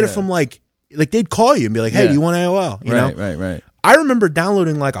shit. You would get it from like they'd call you and be like, "Hey, do you want AOL?" You know, Right. I remember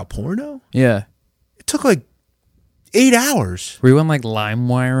downloading like a porno. Yeah. It took like 8 hours. Were you on like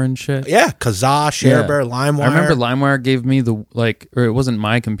LimeWire and shit? Yeah, Kazaa, ShareBear, LimeWire. I remember LimeWire gave me the or it wasn't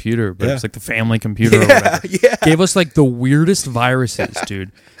my computer, but it was like the family computer or Yeah, whatever. yeah. Gave us like the weirdest viruses,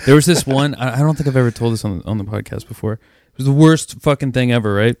 dude. There was this one. I don't think I've ever told this on the podcast before. It was the worst fucking thing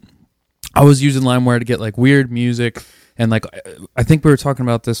ever, right? I was using LimeWire to get like weird music, and like I think we were talking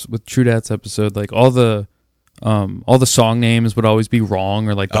about this with True Dat's episode. Like all the song names would always be wrong,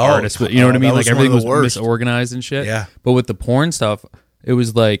 or like the artist, you know what I mean? Like everything was misorganized and shit. Yeah. But with the porn stuff, it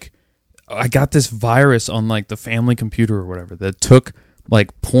was like I got this virus on like the family computer or whatever that took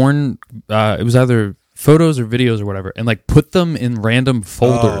like porn. It was either photos or videos or whatever, and like put them in random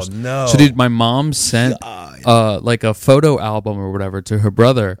folders. Oh, no. So dude, my mom sent like a photo album or whatever to her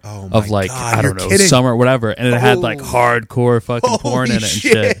brother of like God, I don't know, kidding. summer whatever, and it had like hardcore fucking porn in it and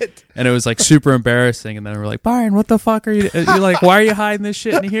shit. And it was like super embarrassing. And then we're like, Byron, what the fuck are you? You're like, why are you hiding this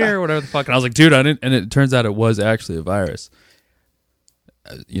shit in here or whatever the fuck? And I was like, dude, I didn't. And it turns out it was actually a virus.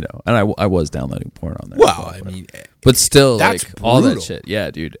 You know, and I was downloading porn on there. Well, I mean, but still, that's like all that brutal. shit,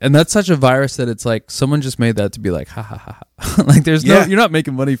 yeah, dude. And that's such a virus that it's like someone just made that to be like, ha ha ha. Ha. Like, there's no, you're not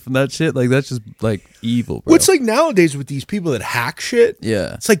making money from that shit. Like, that's just like evil, bro. Well, it's like nowadays with these people that hack shit.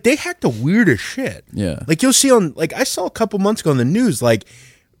 Yeah, it's like they hack the weirdest shit. Yeah, like you'll see on, like I saw a couple months ago on the news, like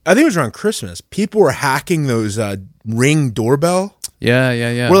I think it was around Christmas, people were hacking those Ring doorbell.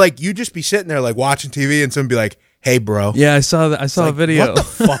 Yeah. Where like you just be sitting there like watching TV and someone be like, "Hey, bro." Yeah, I saw that. I saw a video. What the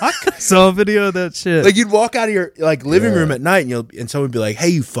fuck? I saw a video of that shit. Like you'd walk out of your like living room at night and someone would be like, "Hey,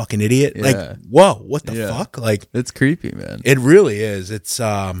 you fucking idiot!" Yeah. Like, whoa, what the fuck? Like, it's creepy, man. it really is. It's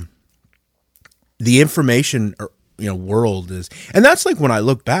the information world is, and that's like when I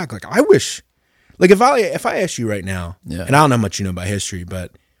look back, like I wish, like if I ask you right now, and I don't know how much you know about history,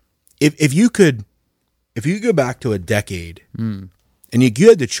 but if you could go back to a decade and you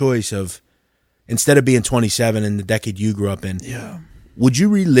had the choice of, instead of being 27 in the decade you grew up in, would you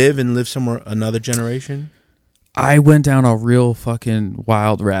relive and live somewhere another generation? I went down a real fucking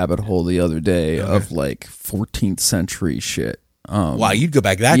wild rabbit hole the other day of like 14th century shit. Wow, you'd go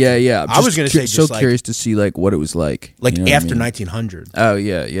back that? Yeah. I was going to say, so just curious to see like what it was like you know after I mean? 1900. Oh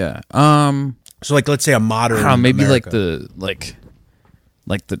yeah. So like, let's say a modern, I don't know, maybe America.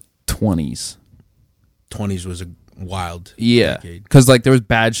 like the 20s. 20s was a wild decade. Because like there was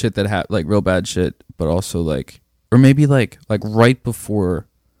bad shit that happened, like real bad shit, but also like, or maybe like right before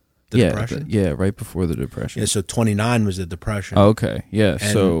the Depression. Right before the Depression. Yeah, so 29 was the Depression. Oh, okay, yeah. And,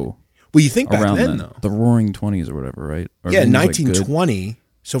 so well, you think back around then though, the Roaring 20s or whatever, right? Or yeah, things, 1920. Like,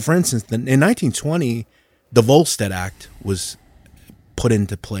 so for instance, in 1920, the Volstead Act was put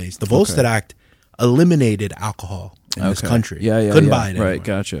into place. The Volstead Act eliminated alcohol in this country. Yeah. Couldn't buy it anymore. Right,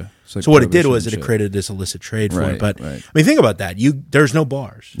 gotcha. So what it did was it created this illicit trade for it. But I mean, think about that. There's no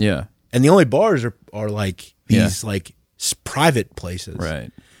bars. Yeah. And the only bars are like these like private places. Right.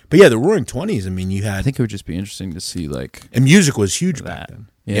 But yeah, the Roaring 20s, I mean, you had... I think it would just be interesting to see like... And music was huge back then.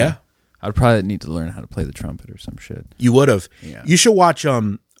 Yeah. I'd probably need to learn how to play the trumpet or some shit. You would have. Yeah. You should watch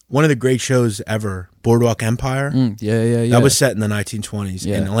one of the great shows ever, Boardwalk Empire. Yeah. That was set in the 1920s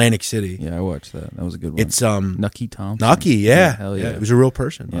in Atlantic City. Yeah, I watched that. That was a good one. It's Nucky Thompson. Nucky, yeah. Hell yeah. It was a real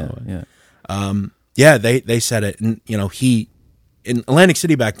person, by the way. Yeah. They said it, and he in Atlantic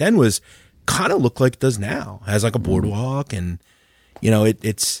City back then was kind of looked like it does now. It has like a boardwalk, and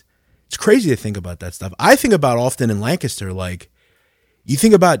it's crazy to think about that stuff. I think about often in Lancaster, like you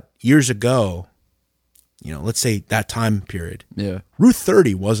think about years ago, let's say that time period. Yeah. Route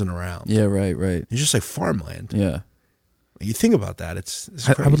 30 wasn't around. Yeah, right. It's just like farmland. Yeah. You think about that, it's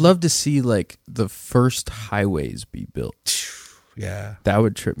crazy. I would love to see like the first highways be built. Yeah. That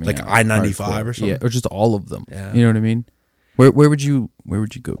would trip me like out. I-95 hardcore. or something. Yeah, or just all of them. Yeah. You know what I mean? Where would you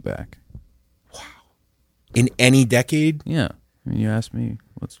go back? Wow. In any decade? Yeah. I mean, you asked me.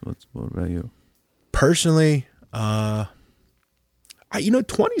 What about you? Personally, 20s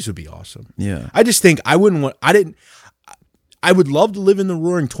would be awesome. Yeah. I just think I wouldn't want. I would love to live in the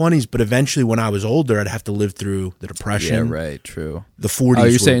roaring 20s, but eventually, when I was older, I'd have to live through the Depression. Yeah, right. True. The 40s. Oh,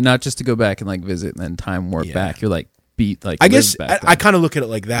 you're saying not just to go back and like visit and then time warp back. You're like I guess I kind of look at it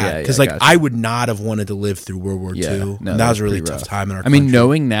like that because I would not have wanted to live through World War II. No, that was a really tough time in our country. I mean,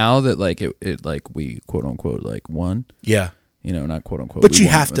 knowing now that like it like we quote unquote like won. Yeah. Not quote unquote. But you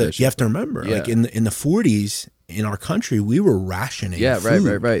have to remember, like in the 40s in our country, we were rationing. Yeah,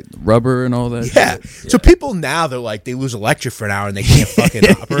 food. right. Rubber and all that. Yeah. So people now they're like they lose electric for an hour and they can't fucking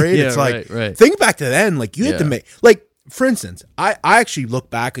operate. It's like think back to then, like you had to make like. For instance, I actually looked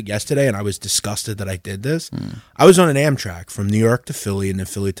back at yesterday and I was disgusted that I did this. I was on an Amtrak from New York to Philly and then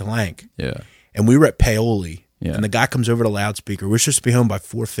Philly to Lank. Yeah. And we were at Paoli. Yeah. And the guy comes over to loudspeaker. We're supposed to be home by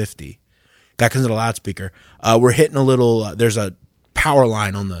 4:50. Guy comes to the loudspeaker. We're hitting a little, there's a power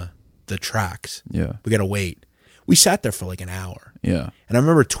line on the tracks. Yeah. We got to wait. We sat there for like an hour. Yeah. And I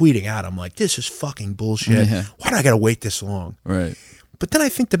remember tweeting out, I'm like, this is fucking bullshit. Yeah. Why do I got to wait this long? Right. But then I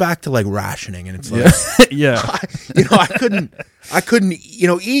think back to like rationing, and it's like, I couldn't,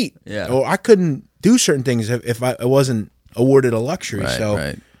 eat, or I couldn't do certain things if I wasn't awarded a luxury.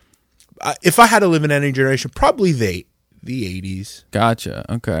 Right. If I had to live in any generation, probably the 80s. Gotcha.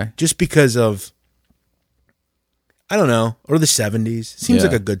 Okay. Just because of, I don't know, or the 70s. Seems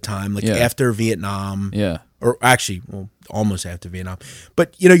like a good time, like after Vietnam. Yeah. Or actually, almost after Vietnam.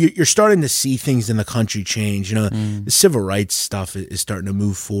 But, you're starting to see things in the country change. The civil rights stuff is starting to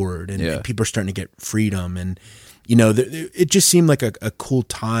move forward, and people are starting to get freedom. And, it just seemed like a cool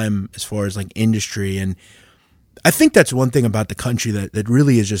time as far as like industry. And I think that's one thing about the country that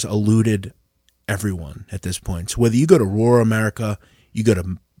really has just eluded everyone at this point. So whether you go to rural America, you go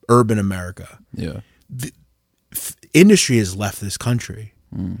to urban America, the industry has left this country.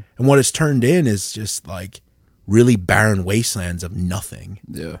 And what it's turned in is just like really barren wastelands of nothing.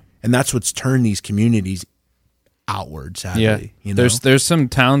 Yeah. And that's what's turned these communities outward, sadly. Yeah. There's some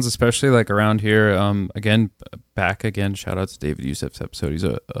towns, especially like around here, back again, shout out to David Youssef's episode. He's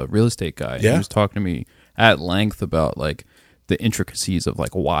a real estate guy. Yeah. He was talking to me at length about like the intricacies of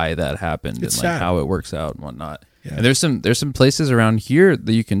like why that happened and like how it works out and whatnot. Yeah. And there's some places around here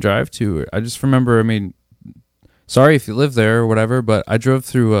that you can drive to. I just remember, sorry if you live there or whatever, but I drove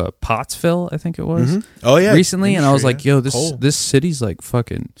through Pottsville, I think it was. Mm-hmm. Oh yeah, recently, and I was like, "Yo, this city's like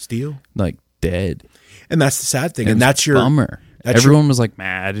fucking steel, like dead." And that's the sad thing, and that's your bummer. Everyone was like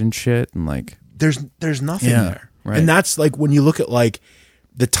mad and shit, and like there's nothing there, right. And that's like when you look at like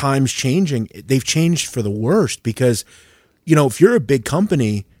the times changing, they've changed for the worst because if you're a big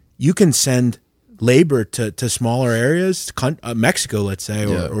company, you can send labor to smaller areas, Mexico, let's say,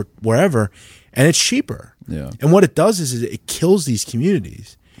 or wherever, and it's cheaper. Yeah. And what it does is it kills these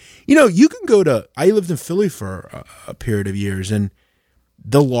communities. You can go to, I lived in Philly for a period of years, and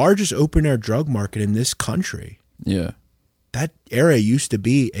the largest open air drug market in this country. Yeah. That area used to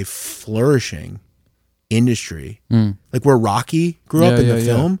be a flourishing industry. Like where Rocky grew up in the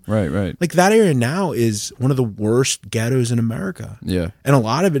film. Yeah. Right. Like that area now is one of the worst ghettos in America. Yeah. And a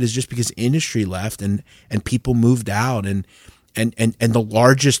lot of it is just because industry left and people moved out and the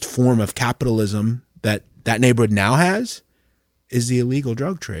largest form of capitalism that neighborhood now has is the illegal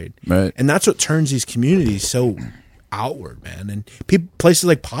drug trade. Right. And that's what turns these communities so outward, man. And places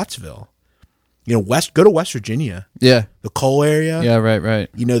like Pottsville, go to West Virginia. Yeah. The coal area. Yeah, right.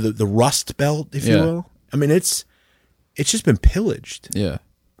 The Rust Belt, if you will. It's just been pillaged. Yeah.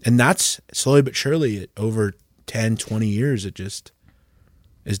 And that's slowly but surely over 10, 20 years, it just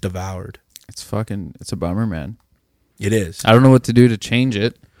is devoured. It's a bummer, man. It is. I don't know what to do to change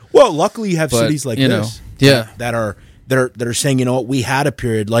it. Well, luckily you have cities like this. Yeah. That are saying, what, we had a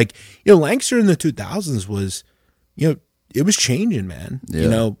period like, Lancaster in the 2000s was, it was changing, man.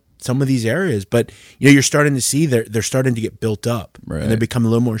 Yeah. Some of these areas, but you're starting to see they're starting to get built up, right. And they become a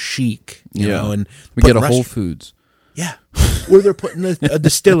little more chic, you know. And we get a Whole Foods, where they're putting a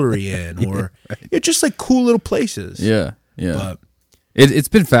distillery in, or just like cool little places, yeah. But it's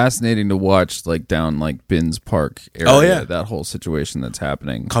been fascinating to watch, like down like Binns Park area. Oh yeah, that whole situation that's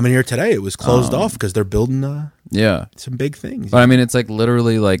happening. Coming here today, it was closed off because they're building some big things. But it's like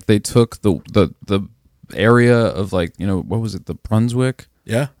literally like they took the area of like what was it, the Brunswick.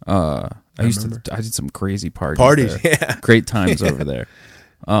 Yeah. I did some crazy parties there. Yeah. Great times over there.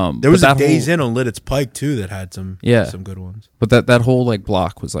 There was a Days Inn on Lidditz Pike too that had some good ones. But that whole like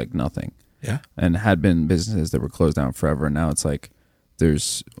block was like nothing. Yeah. And had been businesses that were closed down forever, and now it's like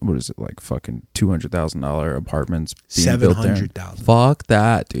there's like fucking $200,000 apartments being built there. 700,000. Fuck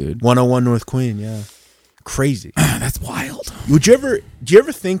that, dude. 101 North Queen, yeah. Crazy. That's wild. Do you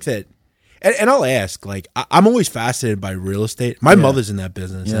ever think that, And I'll ask, like, I'm always fascinated by real estate. My mother's in that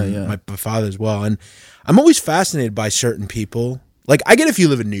business, and my father as well. And I'm always fascinated by certain people. Like, I get if you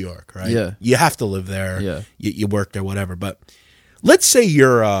live in New York, right? Yeah. You have to live there. Yeah. You work there, whatever. But let's say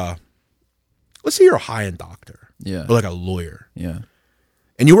you're a high-end doctor. Yeah. Or like a lawyer. Yeah.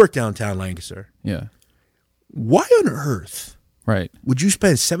 And you work downtown Lancaster. Yeah. Why on earth would you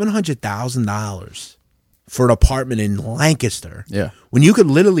spend $700,000 for an apartment in Lancaster when you could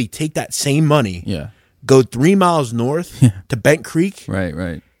literally take that same money, go 3 miles north to Bent Creek?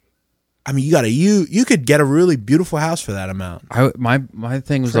 Right. I mean, you could get a really beautiful house for that amount. My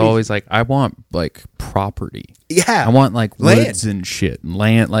thing was always like, I want like property. Yeah, I want like land. woods and shit, and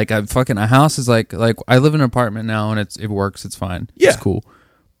land. Like a house is like I live in an apartment now, and it works. It's fine. Yeah, it's cool.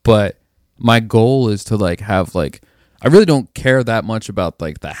 But my goal is to like have like, I really don't care that much about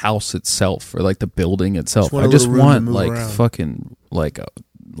like the house itself or like the building itself. I just want like around. Fucking like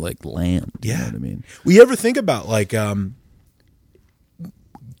land. Yeah, you know what I mean. Will you ever think about like will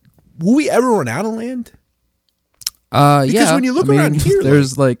we ever run out of land? Because when you look around here,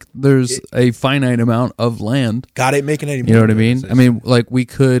 there's a finite amount of land. God ain't making any more. You know what I mean? I mean, like we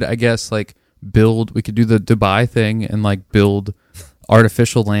could, I guess, like we could do the Dubai thing and like build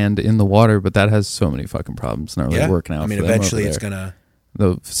artificial land in the water, but that has so many fucking problems. Not really working out. I mean, for them eventually over it's there. gonna,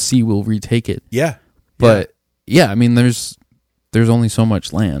 the sea will retake it. Yeah, but I mean, there's only so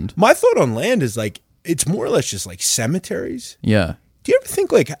much land. My thought on land is like it's more or less just like cemeteries. Yeah. Do you ever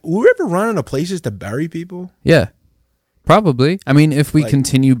think like will we ever run out of places to bury people? Yeah. Probably. I mean, if we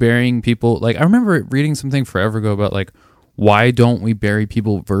continue burying people, like I remember reading something forever ago about like why don't we bury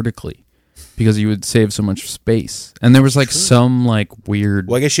people vertically? Because you would save so much space. And there was like some like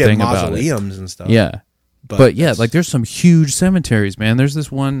weird I guess you have mausoleums and stuff. Yeah. But yeah, like there's some huge cemeteries, man. There's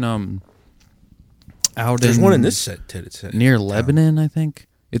this one there's one in this near Lebanon, I think.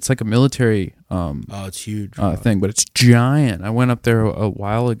 It's like a military it's huge thing, but it's giant. I went up there a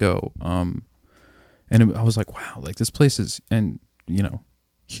while ago. And I was like, wow, like this place is, and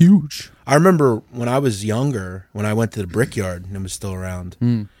huge. I remember when I was younger, when I went to the Brickyard and it was still around.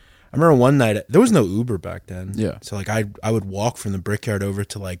 I remember one night, there was no Uber back then. Yeah. So like I would walk from the Brickyard over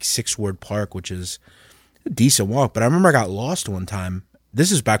to like Sixth Ward Park, which is a decent walk. But I remember I got lost one time.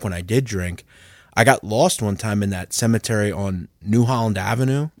 This is back when I did drink. I got lost one time in that cemetery on New Holland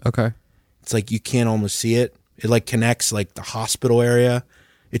Avenue. Okay. It's like you can't almost see it. It like connects like the hospital area.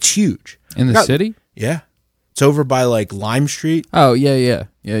 It's huge. In the city? Yeah. It's over by like Lime Street. Oh, yeah.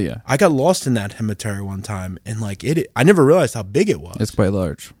 I got lost in that cemetery one time and like I never realized how big it was. It's quite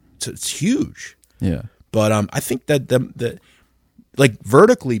large. It's huge. Yeah. But I think that the like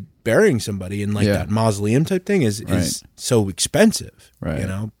vertically burying somebody in like that mausoleum type thing is so expensive. Right.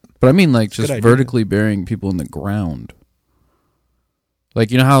 But I mean like just vertically burying people in the ground. Like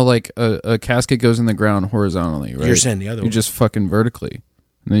you know how like a casket goes in the ground horizontally, right? You're saying the other way. You just fucking vertically.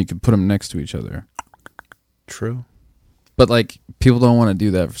 And then you can put them next to each other. True. But like people don't want to do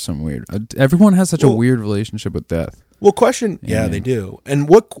that for some weird. Everyone has such a weird relationship with death. Well, question. Yeah, they do. And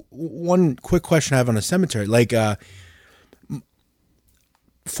one quick question I have on a cemetery, like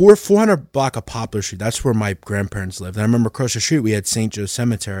 400 block of Poplar Street. That's where my grandparents lived. And I remember across the street we had St. Joe's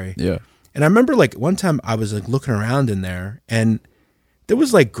Cemetery. Yeah. And I remember like one time I was like looking around in there, and there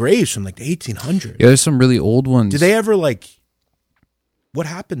was like graves from like the 1800s. Yeah, there's some really old ones. Do they ever like? What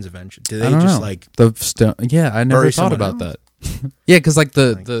happens eventually? Do they just know. Like the stone? Yeah, I never thought about that. Yeah, because like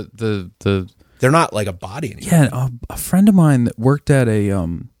the they're not like a body anymore. Yeah, a friend of mine that worked at a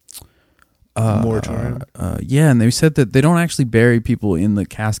moratorium. Yeah, and they said that they don't actually bury people in the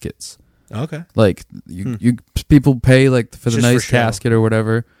caskets. Okay, like you people pay like for the just nice casket or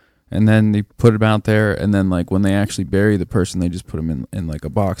whatever, and then they put them out there, and then like when they actually bury the person, they just put them in like a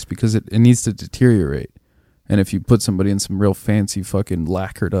box because it needs to deteriorate. And if you put somebody in some real fancy fucking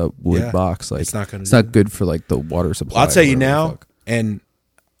lacquered up wood box, like it's not good for like the water supply. Well, I'll tell you now, and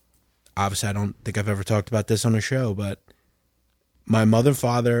obviously I don't think I've ever talked about this on a show, but my mother and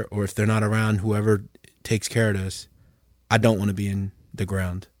father, or if they're not around, whoever takes care of this, I don't want to be in the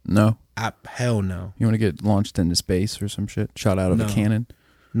ground. No. Hell no. You want to get launched into space or some shit? Shot out of a cannon?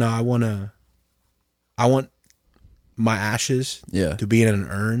 No, I want my ashes to be in an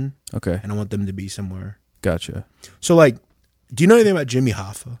urn. Okay. And I want them to be somewhere. Gotcha. So, like, do you know anything about Jimmy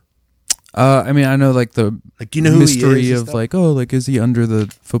Hoffa? I mean, I know like the do you know who mystery he is of like, oh, like is he under the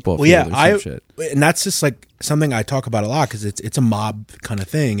football field? Yeah, or some shit? And that's just like something I talk about a lot because it's a mob kind of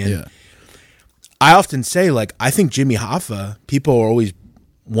thing. And I often say like I think Jimmy Hoffa. People are always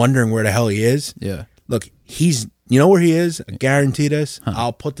wondering where the hell he is. Yeah. Look, you know where he is. I guarantee this.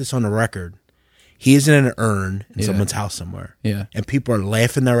 I'll put this on the record. he is in an urn in someone's house somewhere. Yeah. And people are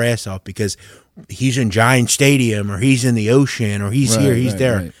laughing their ass off because he's in Giant Stadium or he's in the ocean or he's here, he's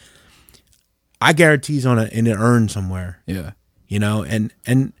there. Right. I guarantee he's in an urn somewhere. Yeah. You know, and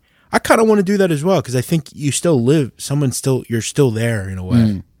I kind of want to do that as well because I think you still live. You're still there in a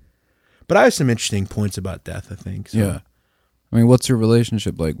way. But I have some interesting points about death, I think. So. Yeah. I mean, what's your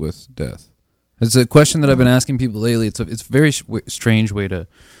relationship like with death? It's a question that I've been asking people lately. It's a very strange way to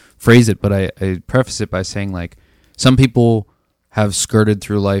phrase it, but I preface it by saying, like, some people have skirted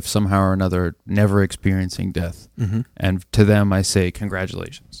through life somehow or another, never experiencing death. Mm-hmm. And to them, I say,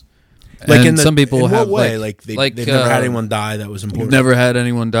 congratulations. Like some people in have what way? They've never had anyone die that was important. You've never had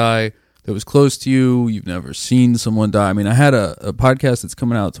anyone die that was close to you. You've never seen someone die. I mean, I had a podcast that's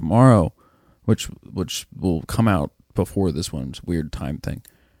coming out tomorrow, which will come out before this one's weird time thing.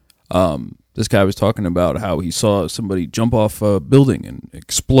 This guy was talking about how he saw somebody jump off a building and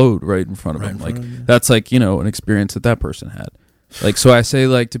explode right in front of him. Like, that's like, an experience that person had. Like, so I say,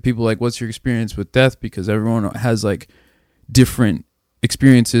 like, to people, like, what's your experience with death? Because everyone has, like, different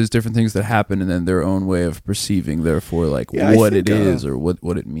experiences, different things that happen, and then their own way of perceiving, therefore, like, what it is or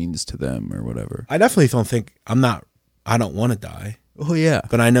what it means to them or whatever. I definitely don't think I don't want to die. Oh, yeah.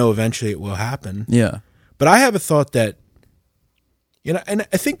 But I know eventually it will happen. Yeah. But I have a thought that, and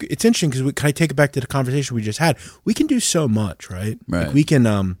I think it's interesting because can I take it back to the conversation we just had? We can do so much, right? Right. Like we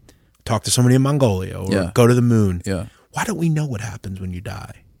can talk to somebody in Mongolia or go to the moon. Yeah. Why don't we know what happens when you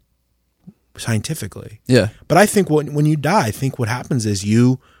die? Scientifically. Yeah. But I think when you die, I think what happens is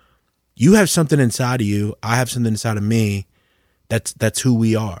you have something inside of you. I have something inside of me. That's who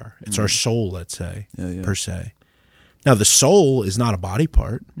we are. It's our soul, let's say, per se. Now, the soul is not a body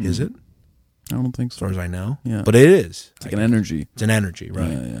part, is it? I don't think so. As far as I know. Yeah. But it is. It's like an energy. It's an energy,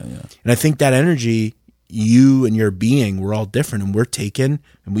 right? Yeah. And I think that energy, you and your being, we're all different, and we're taken,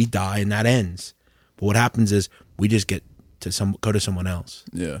 and we die, and that ends. But what happens is we just get to go to someone else.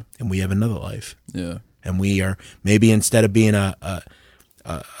 Yeah. And we have another life. Yeah. And we are, maybe instead of being a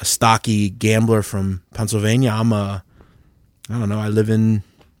stocky gambler from Pennsylvania, I live in,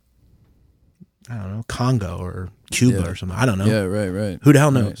 Congo or Cuba or something. I don't know. Yeah, right. Who the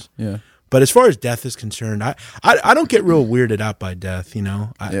hell knows? Right. Yeah. But as far as death is concerned, I don't get real weirded out by death,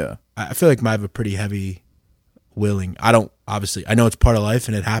 I feel like I have a pretty heavy willing. I know it's part of life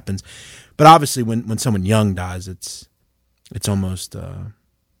and it happens. But obviously when someone young dies, it's almost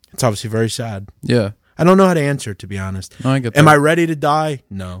it's obviously very sad. Yeah. I don't know how to answer it, to be honest. No, I get that. Am I ready to die?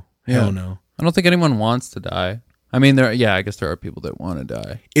 No. Hell no. I don't think anyone wants to die. I mean, I guess there are people that want to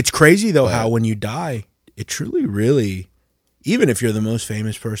die. It's crazy, though, how when you die, it truly, really, even if you're the most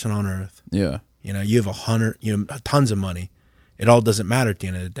famous person on earth, you have tons of money, it all doesn't matter at the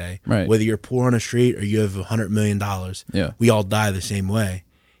end of the day. Right. Whether you're poor on the street or you have $100 million, we all die the same way.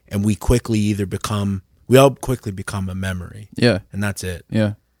 And we quickly become a memory. Yeah. And that's it.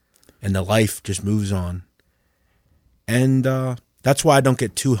 Yeah. And the life just moves on. And that's why I don't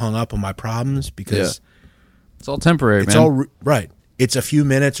get too hung up on my problems because it's all temporary, it's all right. It's a few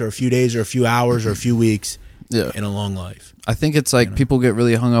minutes or a few days or a few hours or a few weeks in a long life. I think it's like people get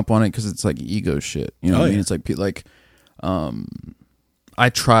really hung up on it because it's like ego shit. You know what I mean? It's like I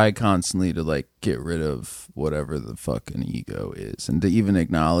try constantly to like get rid of whatever the fuck an ego is, and to even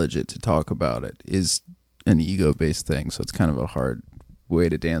acknowledge it, to talk about it is an ego-based thing. So it's kind of a hard way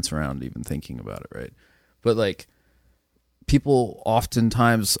to dance around even thinking about it, right? But like people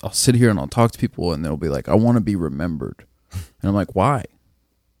oftentimes, I'll sit here and I'll talk to people and they'll be like, I want to be remembered. And I'm like, why?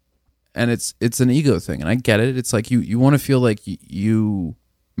 And it's an ego thing, and I get it. It's like you want to feel like you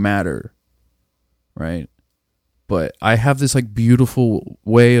matter, right? But I have this like beautiful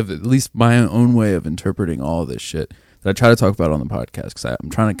way of, at least my own way of interpreting all of this shit that I try to talk about on the podcast because I'm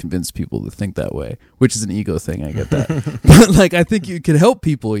trying to convince people to think that way, which is an ego thing. I get that. But like, I think you could help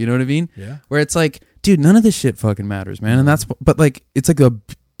people, you know what I mean? Yeah. Where it's like, dude, none of this shit fucking matters, man. And but like, it's like a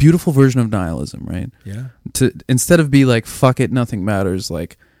beautiful version of nihilism, right? Yeah. Instead of be like, fuck it, nothing matters,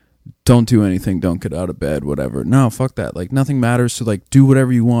 like, don't do anything, don't get out of bed, whatever. No, fuck that. Like, nothing matters, so like, do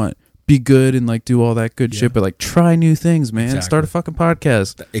whatever you want. Be good and like do all that good shit, but like try new things, man. Exactly. Start a fucking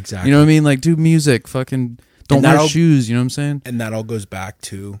podcast. Exactly. You know what I mean? Like do music, fucking don't wear shoes, you know what I'm saying? And that all goes back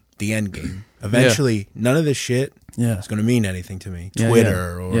to the end game. Eventually, none of this shit is going to mean anything to me.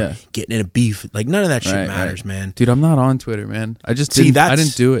 Twitter or getting in a beef, like none of that shit matters, man. Dude, I'm not on Twitter, man. I just I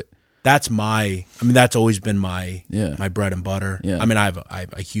didn't do it. That's that's always been my bread and butter. Yeah. I mean, I have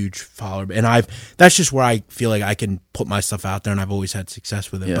a huge follower, and that's just where I feel like I can put my stuff out there, and I've always had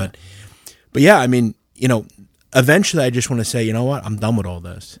success with it. Yeah. But yeah, I mean, eventually I just want to say, you know what? I'm done with all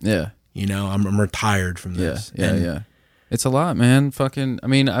this. Yeah. I'm retired from this. Yeah. It's a lot, man. Fucking, I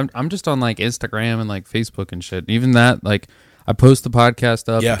mean, I'm just on like Instagram and like Facebook and shit. Even that, like, I post the podcast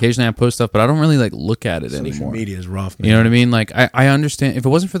stuff. Yeah. Occasionally I post stuff, but I don't really like look at it anymore. Social media is rough, man. You know what I mean? Like, I understand. If it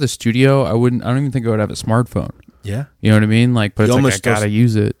wasn't for the studio, I don't even think I would have a smartphone. Yeah. You know what I mean? Like, but You it's like, I gotta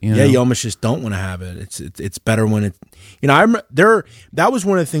use it. You know? Yeah, you almost just don't want to have it. It's better when it, you know, I remember that was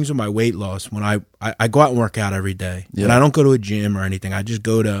one of the things with my weight loss when I go out and work out every day. Yeah. And I don't go to a gym or anything. I just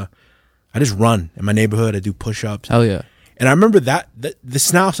run in my neighborhood. I do push-ups. Hell yeah. And I remember that this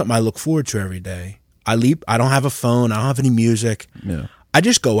is now something I look forward to every day. I don't have a phone. I don't have any music. Yeah. I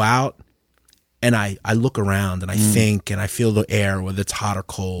just go out and I look around and I think and I feel the air, whether it's hot or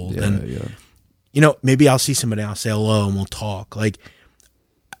cold. Yeah, and, yeah. you know, maybe I'll see somebody, I'll say hello and we'll talk. Like,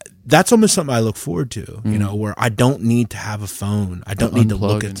 that's almost something I look forward to, you know, where I don't need to have a phone. I don't need to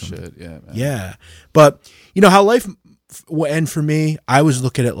look at something. Shit. Yeah, man. Yeah. But, you know, how life will end for me, I always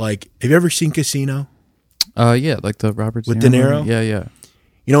look at it like, have you ever seen Casino? Yeah, like the Robert With De Niro? movie? Yeah.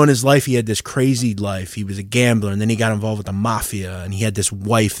 You know, in his life, he had this crazy life. He was a gambler, and then he got involved with the mafia, and he had this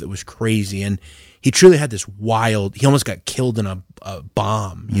wife that was crazy, and he truly had this wild. He almost got killed in a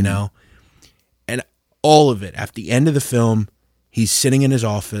bomb, you know, and all of it. At the end of the film, he's sitting in his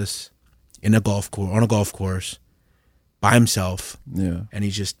office on a golf course by himself, and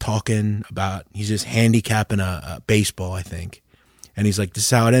he's just talking about. He's just handicapping a baseball, I think, and he's like, "This is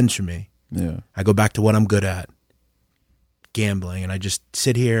how it ends for me." Yeah. I go back to what I'm good at, gambling, and I just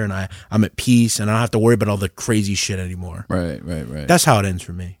sit here and I'm at peace and I don't have to worry about all the crazy shit anymore. Right. That's how it ends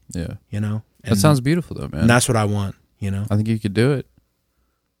for me. Yeah. You know? That sounds beautiful though, man. And that's what I want, you know? I think you could do it.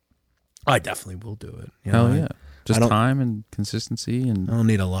 I definitely will do it. You Hell know? yeah. Just time and consistency and I don't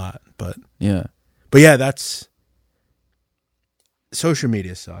need a lot, but yeah. But yeah, that's social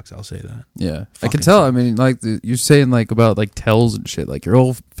media sucks, I'll say that. Yeah. I can tell. Sucks. I mean, like you're saying like about like tells and shit. Like your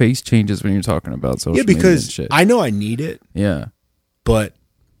whole face changes when you're talking about social media. Yeah, because and shit. I know I need it. Yeah. But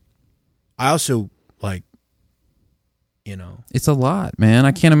I also like, you know, it's a lot, man.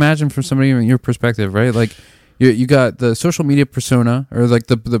 I can't imagine from somebody in your perspective, right? Like you got the social media persona, or like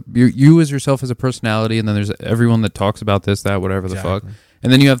you as yourself as a personality, and then there's everyone that talks about this, that, whatever the fuck,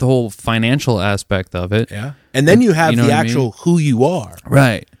 and then you have the whole financial aspect of it. Yeah, and then you have the actual who you are,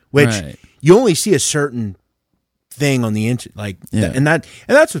 right? Which you only see a certain thing on the internet, like, and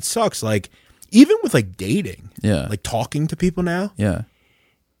that's what sucks. Like, even with like dating, like talking to people now,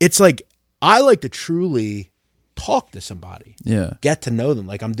 it's like I like to truly talk to somebody, get to know them,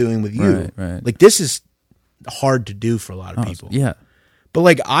 like I'm doing with you. Right. Like, this is hard to do for a lot of people. Yeah, but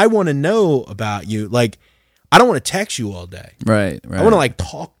like I want to know about you. Like, I don't want to text you all day. Right. I want to like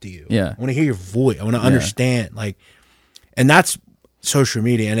talk to you. Yeah, I want to hear your voice. I want to understand. Like, and that's social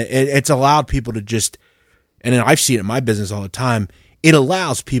media, and it's allowed people to just. And I've seen it in my business all the time. It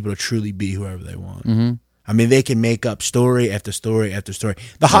allows people to truly be whoever they want. Mm-hmm. I mean, they can make up story after story after story.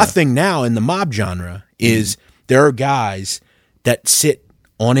 The hot thing now in the mob genre is there are guys that sit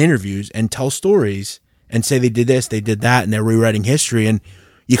on interviews and tell stories and say they did this, they did that, and they're rewriting history. And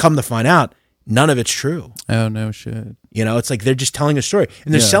you come to find out, none of it's true. Oh, no shit. You know, it's like they're just telling a story.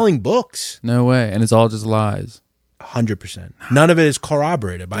 And they're selling books. No way. And it's all just lies. 100%. None of it is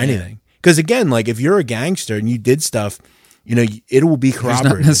corroborated by anything. Because again, like if you're a gangster and you did stuff, you know, it will be corroborated.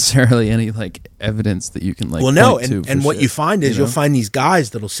 There's not necessarily any like evidence that you can like. Well, no, point to and what shit, you find is you'll find these guys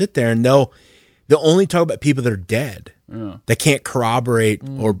that'll sit there and they'll only talk about people that are dead. That can't corroborate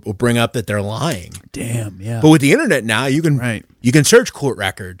or bring up that they're lying. Damn, yeah. But with the internet now, you can search court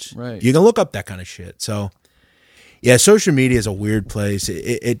records. Right. You can look up that kind of shit. So, yeah, social media is a weird place.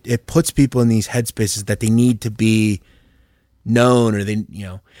 It puts people in these headspaces that they need to be known, or they, you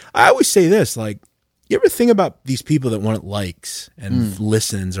know. I always say this, like, you ever think about these people that want likes and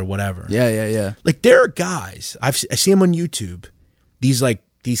listens or whatever? Yeah. Like, there are guys, I see them on YouTube,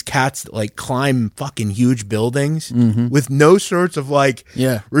 these cats that like climb fucking huge buildings with no sorts of like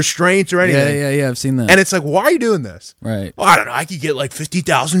restraints or anything. Yeah. I've seen that. And it's like, why are you doing this? Right. Well, I don't know. I could get like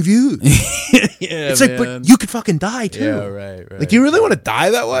 50,000 views. It's like, but you could fucking die too. Yeah, right. Like, you really want to die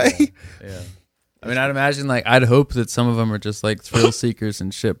that way? Yeah. I mean, I'd imagine like I'd hope that some of them are just like thrill seekers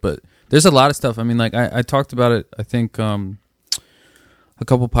and shit, but there's a lot of stuff. I mean, like I talked about it, I think a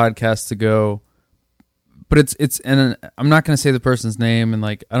couple podcasts ago. But it's and I'm not going to say the person's name, and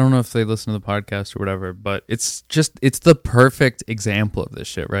like I don't know if they listen to the podcast or whatever, but it's the perfect example of this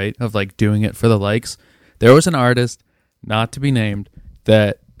shit, right? Of like doing it for the likes. There was an artist, not to be named,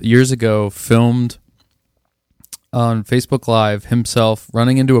 that years ago filmed on Facebook Live himself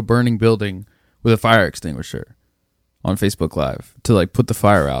running into a burning building with a fire extinguisher on Facebook Live to like put the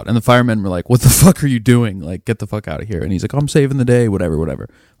fire out, and the firemen were like, "What the fuck are you doing? Like, get the fuck out of here!" And he's like, "I'm saving the day, whatever."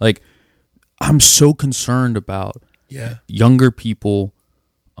 Like, I'm so concerned about younger people,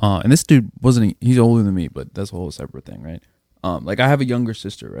 and this dude he's older than me, but that's a whole separate thing, right? Like I have a younger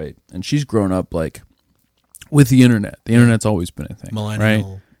sister, right? And she's grown up like with the internet. The internet's always been a thing,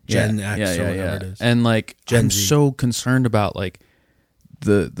 millennial, right? Gen X or whatever it is. And like Gen I'm Z. so concerned about like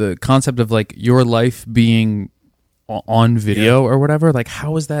the concept of like your life being on video or whatever. Like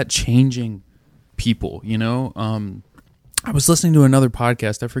how is that changing people, you know? I was listening to another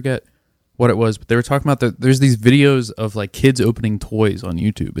podcast, I forget what it was, but they were talking about there's these videos of like kids opening toys on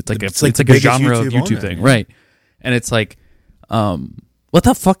YouTube. It's like it's like a genre of YouTube thing, right? And it's like, what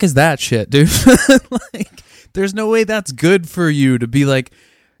the fuck is that shit, dude? Like, there's no way that's good for you to be like,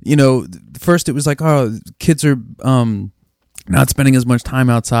 you know. First, it was like, oh, kids are not spending as much time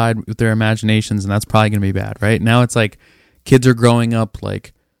outside with their imaginations, and that's probably gonna be bad, right? Now it's like kids are growing up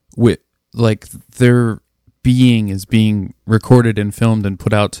like with like their being is being recorded and filmed and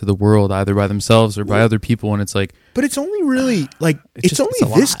put out to the world either by themselves or by other people, and it's like, but it's only really like it's only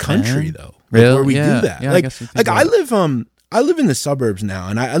this country though, really? where we do that. Yeah, like I live in the suburbs now,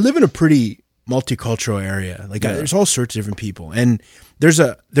 and I live in a pretty multicultural area. Like there's all sorts of different people, and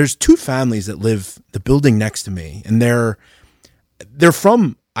there's two families that live the building next to me, and they're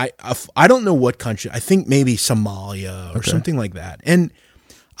from I don't know what country. I think maybe Somalia or something like that. And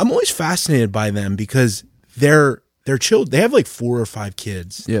I'm always fascinated by them because they're children. They have like 4 or 5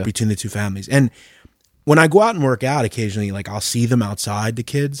 kids between the two families. And when I go out and work out occasionally, like I'll see them outside, the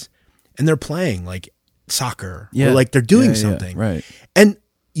kids, and they're playing like soccer or like they're doing something. Right. And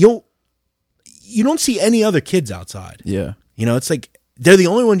you don't see any other kids outside. Yeah. You know, it's like they're the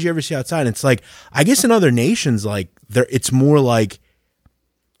only ones you ever see outside. And it's like, I guess in other nations, like it's more like,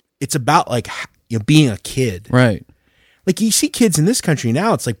 it's about like, you know, being a kid. Right. Like you see kids in this country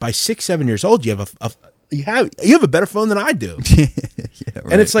now, it's like by 6, 7 years old, you have a better phone than I do.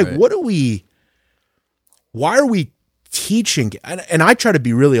 And it's like, why are we teaching? And I try to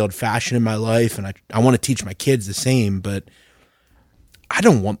be really old fashioned in my life, and I want to teach my kids the same, but I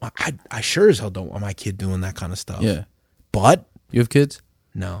don't want I sure as hell don't want my kid doing that kind of stuff. Yeah. But you have kids?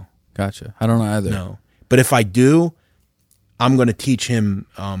 No. Gotcha. I don't know either. No. But if I do, I'm going to teach him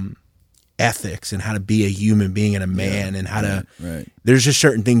ethics and how to be a human being and a man and how to. Right. There's just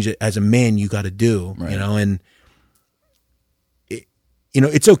certain things that, as a man, you got to do. Right. You know, and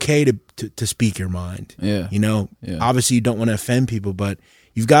it's okay to speak your mind. Yeah. You know, obviously you don't want to offend people, but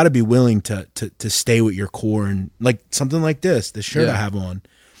you've got to be willing to stay with your core, and like something like this shirt I have on.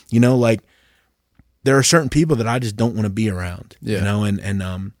 You know, like there are certain people that I just don't want to be around. Yeah. You know, and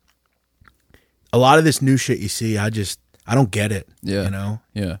a lot of this new shit you see, I don't get it. Yeah. You know?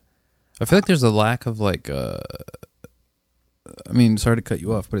 Yeah. I feel like there's a lack of like I mean, sorry to cut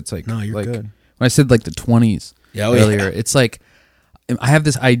you off, but it's like, no, you're like, good. When I said like the 20s earlier, it's like I have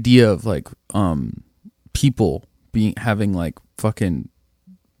this idea of like people having like fucking,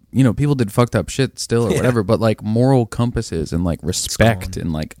 you know, people did fucked up shit still or whatever, but like moral compasses and like respect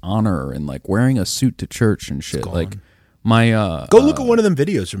and like honor and like wearing a suit to church and shit. Like my go look at one of them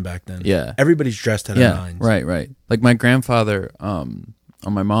videos from back then. Yeah. Everybody's dressed to the nines. Right. Like my grandfather on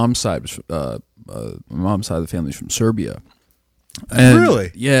my mom's side was my mom's side of the family is from Serbia. And,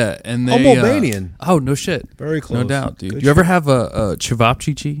 really? Yeah, and they I'm Albanian. Oh no shit, very close, no doubt, dude. Good you ever have a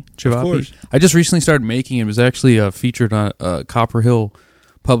cevapcici? Of course. I just recently started making it. It was actually featured on Copper Hill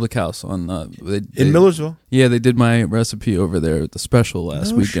Public House on in Millersville. Yeah, they did my recipe over there at the special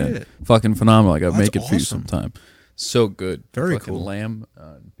last weekend. Shit. Fucking phenomenal. I got to make it awesome. for you sometime. So good. Very fucking cool. Lamb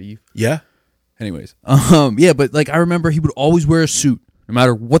beef. Yeah. Anyways, yeah, but like I remember he would always wear a suit. No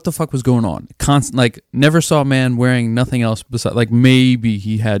matter what the fuck was going on, like never saw a man wearing nothing else besides, like maybe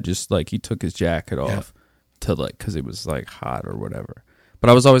he had just like he took his jacket off to like because it was like hot or whatever. But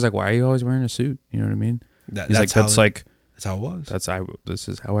I was always like, why are you always wearing a suit? You know what I mean? That's how it was. This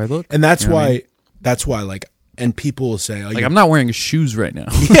is how I look, and that's why like, and people will say, like I'm not wearing shoes right now.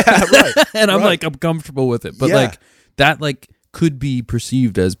 Yeah, right. And I'm like I'm comfortable with it, but like that like could be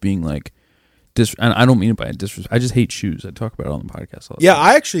perceived as being like. And I don't mean it by disrespect. I just hate shoes. I talk about it on the podcast all the time.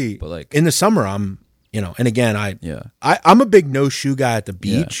 I actually, but like in the summer, I'm, and again, I'm a big no shoe guy at the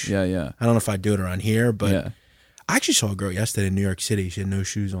beach. Yeah. I don't know if I do it around here, but I actually saw a girl yesterday in New York City. She had no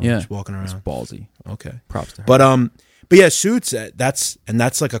shoes on, just walking around. It's ballsy. Okay, props to her. But yeah, suits. That's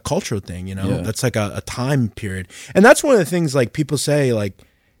like a cultural thing. That's like a time period, and that's one of the things like people say like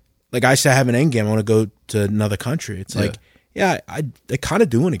I say I have an end game. I want to go to another country. It's like. Yeah, I kind of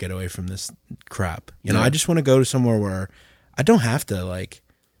do want to get away from this crap. I just want to go to somewhere where I don't have to like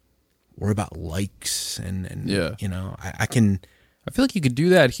worry about likes and I can. I feel like you could do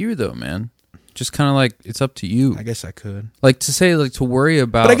that here though, man. just kind of like it's up to you. I guess I could. Like to say, like to worry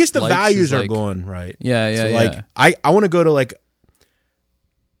about. But I guess the likes values is, are like, gone, right? Yeah, yeah, so, yeah. like I want to go to like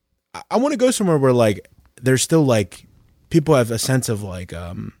I want to go somewhere where like there's still like people have a sense of like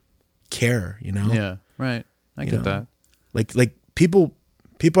care, you know? Yeah, right. I get that. Like people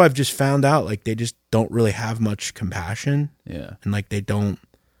I've just found out like they just don't really have much compassion. Yeah. And like they don't.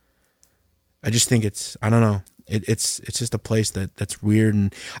 I just think it's I don't know. It's just a place that's weird,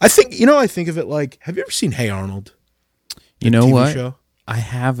 and I think I think of it like, have you ever seen Hey Arnold? You know TV what? Show? I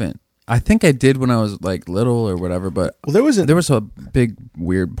haven't. I think I did when I was like little or whatever, but there was a big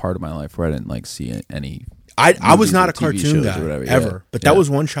weird part of my life where I didn't like see any. I was not a TV cartoon guy whatever, ever, but that was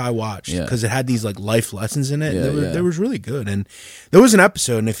one show I watched because it had these like life lessons in it. Yeah, and they was really good, and there was an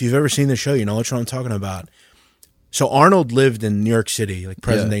episode, and if you've ever seen the show, you know what I'm talking about. So Arnold lived in New York City, like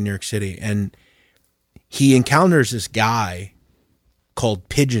present day New York City, and he encounters this guy called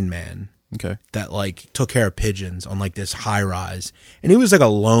Pigeon Man. Okay. That like took care of pigeons on like this high rise. And he was like a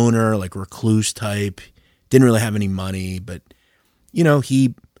loner, like recluse type, didn't really have any money, but he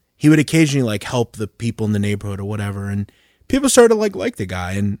would occasionally like help the people in the neighborhood or whatever. And people started to like the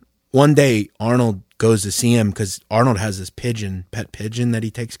guy. And one day Arnold goes to see him because Arnold has this pet pigeon that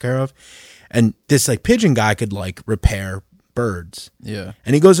he takes care of. And this like pigeon guy could like repair birds. Yeah.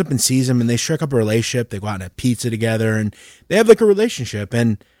 And he goes up and sees him, and they strike up a relationship. They go out and have pizza together, and they have like a relationship.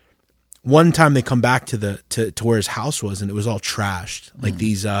 And one time they come back to where his house was, and it was all trashed. Like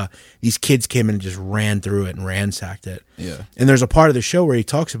these kids came in and just ran through it and ransacked it. Yeah. And there's a part of the show where he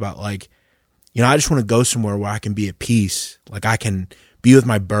talks about like, I just want to go somewhere where I can be at peace. Like I can be with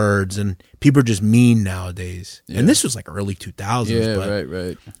my birds, and people are just mean nowadays. Yeah. And this was like early 2000s. Yeah, but,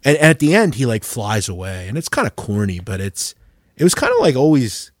 right. And at the end, he like flies away, and it's kind of corny, but it was kind of like I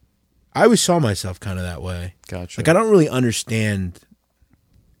always saw myself kind of that way. Gotcha. Like I don't really understand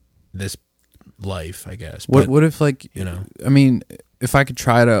this life, I guess. What if like I mean, if I could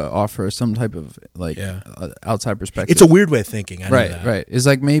try to offer some type of like outside perspective. It's a weird way of thinking. I know that. Right. It's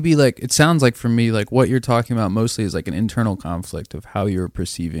like maybe like it sounds like for me like what you're talking about mostly is like an internal conflict of how you're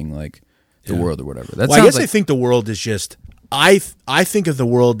perceiving like the world or whatever. I guess I think the world is just I think of the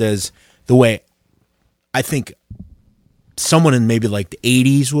world as the way I think someone in maybe like the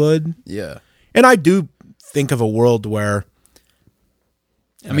 80s would. Yeah. And I do think of a world where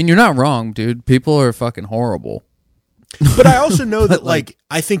I mean, you're not wrong, dude. People are fucking horrible. But I also know that, like,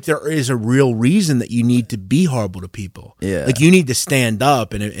 I think there is a real reason that you need to be horrible to people. Yeah. Like, you need to stand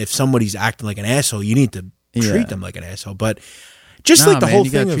up, and if somebody's acting like an asshole, you need to treat them like an asshole. But just like the whole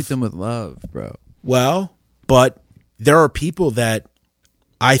thing you gotta treat them with love, bro. Well, but there are people that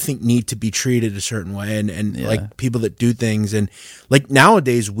I think need to be treated a certain way, and like people that do things, and like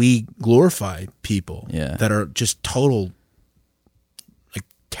nowadays we glorify people that are just total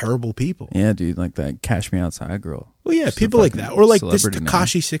terrible people. Yeah, dude, like that Cash Me Outside girl. Well, yeah, people like that, or like this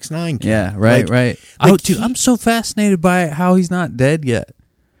Tekashi 6ix9ine. Yeah, right. Like dude, I'm so fascinated by how he's not dead yet.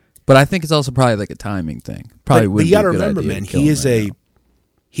 But I think it's also probably like a timing thing. Probably, but you got to remember, man, he is a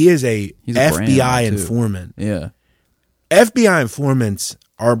FBI informant. Yeah, FBI informants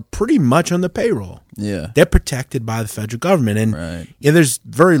are pretty much on the payroll. Yeah, they're protected by the federal government, and there's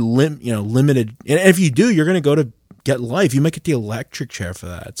very limited. And if you do, you're going to go to get life. You might get the electric chair for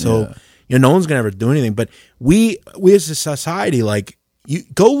that. So no one's gonna ever do anything. But we as a society, like, you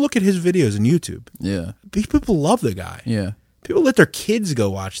go look at his videos on YouTube. Yeah, people love the guy. Yeah, people let their kids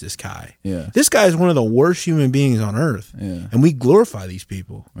go watch this guy. Yeah, this guy is one of the worst human beings on earth. Yeah, and we glorify these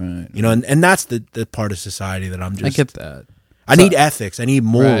people. Right. And that's the part of society that I'm just. I get that. I need ethics. I need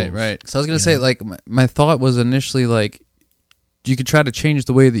morals. Right. So I was gonna say, like, my thought was initially like, you could try to change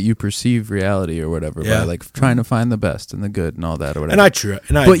the way that you perceive reality or whatever by like trying to find the best and the good and all that or whatever.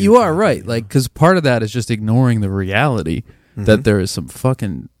 But you are right, like, because part of that is just ignoring the reality that there is some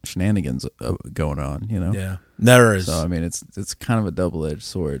fucking shenanigans going on. Yeah, there is. So I mean, it's kind of a double-edged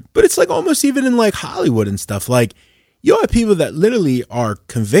sword. But it's like almost even in like Hollywood and stuff. Like, you have people that literally are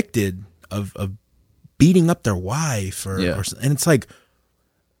convicted of beating up their wife or and it's like,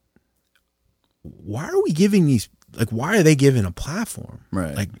 why are we giving these? Like, why are they given a platform?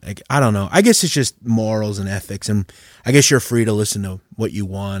 Right. Like I don't know. I guess it's just morals and ethics, and I guess you're free to listen to what you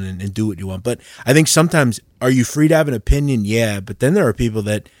want and do what you want. But I think sometimes, are you free to have an opinion? Yeah, but then there are people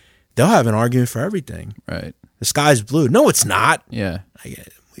that they'll have an argument for everything. Right. The sky's blue. No, it's not. Yeah.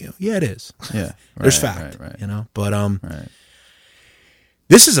 Yeah, it is. Yeah. There's fact. Right. But Right.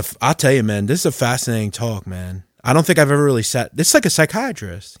 I'll tell you, man, this is a fascinating talk, man. I don't think I've ever really sat. This is like a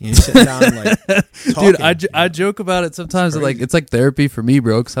psychiatrist. You sit down and like talking. Dude, I joke about it sometimes. It's like therapy for me,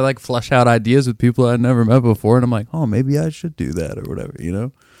 bro. Because I like flesh out ideas with people I'd never met before, and I'm like, oh, maybe I should do that or whatever.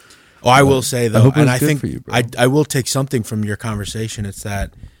 Oh, I will say though, hope it and was I good think for you, bro. I will take something from your conversation. It's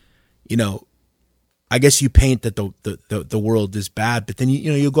that, you know, I guess you paint that the world is bad, but then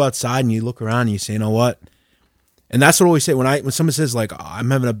you go outside and you look around and you say, you know what? And that's what I always say when someone says like, oh,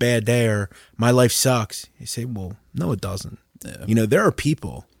 I'm having a bad day or my life sucks. You say, well, no, it doesn't. Yeah. There are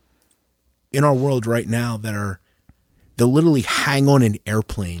people in our world right now they'll literally hang on an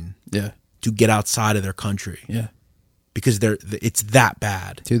airplane to get outside of their country. Yeah. Because it's that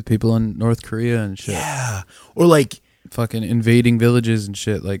bad. Dude, people in North Korea and shit. Yeah. Or like fucking invading villages and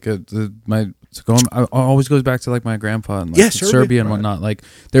shit. Like I always goes back to like my grandpa and like Serbia and whatnot. Like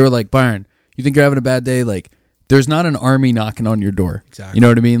they were like, Byron, you think you're having a bad day? Like there's not an army knocking on your door. Exactly. You know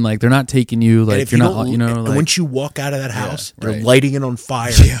what I mean? Like they're not taking you. Like you're not. And like, once you walk out of that house, right. they're lighting it on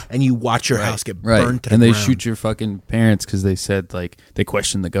fire, and you watch your house get burned to the and they ground. shoot your fucking parents because they said like they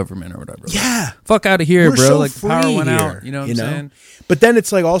questioned the government or whatever. Yeah, like, fuck out of here, we're bro. So like the power went here, out. You know what I'm saying? But then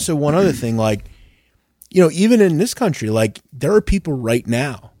it's like also one other thing, like even in this country, like there are people right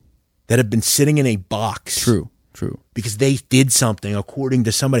now that have been sitting in a box. True. Because they did something according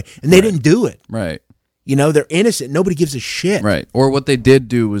to somebody, and they didn't do it. Right. They're innocent. Nobody gives a shit. Right. Or what they did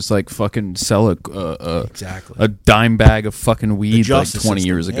do was like fucking sell a dime bag of fucking weed like 20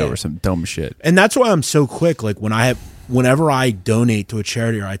 years ago or some dumb shit. And that's why I'm so quick. Like whenever I donate to a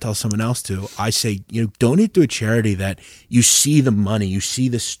charity or I tell someone else to, I say, donate to a charity that you see the money, you see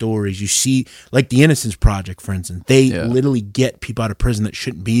the stories, you see like the Innocence Project, for instance. They literally get people out of prison that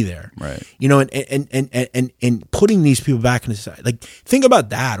shouldn't be there. Right. And putting these people back in society. Like think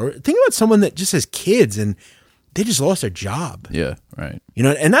about that, or think about someone that just has kids and they just lost their job. Yeah, right.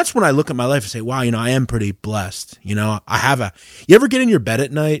 And that's when I look at my life and say, wow, I am pretty blessed. I have you ever get in your bed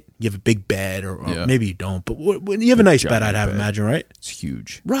at night? You have a big bed, or maybe you don't, but when you have a nice bed, I'd have imagine, right? It's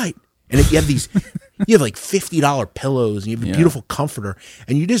huge. Right. And if you have you have like $50 pillows and you have a beautiful comforter,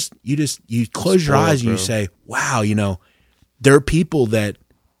 and you close your eyes and you say, wow, there are people that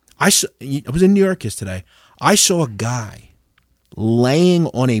I was in New York yesterday. I saw a guy laying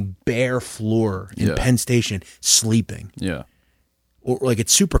on a bare floor in Penn Station sleeping. Yeah. Or like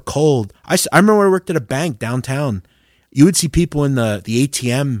it's super cold. I remember when I worked at a bank downtown. You would see people in the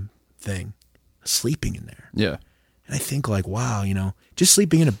ATM thing sleeping in there. Yeah. And I think like, wow, just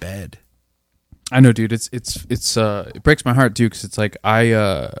sleeping in a bed. I know, dude. It breaks my heart too, because it's like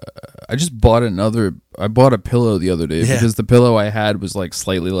I just bought a pillow the other day because the pillow I had was like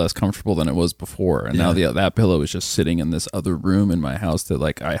slightly less comfortable than it was before, and now that pillow is just sitting in this other room in my house that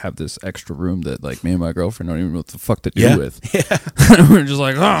like I have this extra room that like me and my girlfriend don't even know what the fuck to do with. Yeah. We're just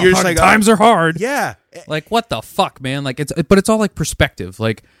like, oh, fuck, like, times are hard. Yeah. Like what the fuck, man? Like but it's all like perspective.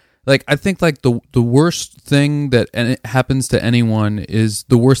 Like I think like the worst thing that happens to anyone is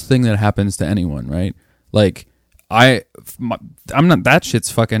the worst thing that happens to anyone, right? Like I'm not, that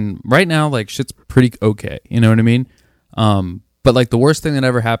shit's fucking right now, like shit's pretty okay, you know what I mean? But like the worst thing that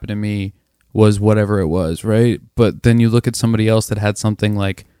ever happened to me was whatever it was, right? But then you look at somebody else that had something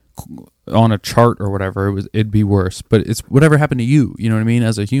like on a chart or whatever, it'd be worse. But it's whatever happened to you, you know what I mean?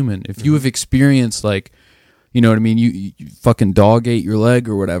 As a human, if you have experienced like, you know what I mean? You fucking dog ate your leg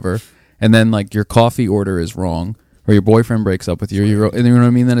or whatever, and then like your coffee order is wrong, or your boyfriend breaks up with you, and you know what I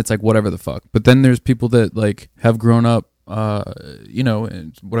mean? Then it's like whatever the fuck. But then there's people that like have grown up,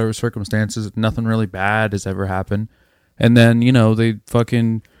 in whatever circumstances, nothing really bad has ever happened, and then they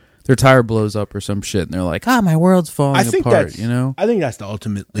fucking their tire blows up or some shit, and they're like, my world's falling apart. I think that's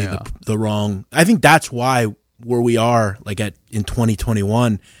ultimately the wrong. I think that's why where we are like in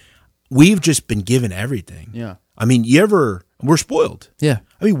 2021. We've just been given everything. Yeah. I mean, we're spoiled. Yeah.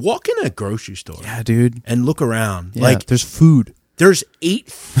 I mean, walk in a grocery store. Yeah, dude. And look around. Yeah, like, there's food. There's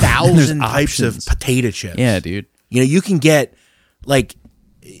 8,000 types of potato chips. Yeah, dude. You can get, like,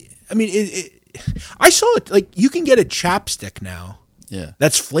 I mean, I saw it, like, you can get a chapstick now. Yeah.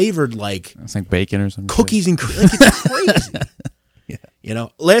 That's flavored like. It's like bacon or something. Cookies and cream. Like, it's crazy. Yeah.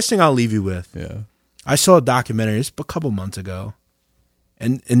 Last thing I'll leave you with. Yeah. I saw a documentary just a couple months ago.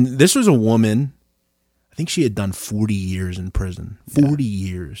 And this was a woman, I think she had done 40 years in prison. 40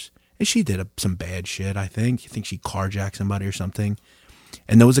 years. And she did some bad shit, I think. I think she carjacked somebody or something.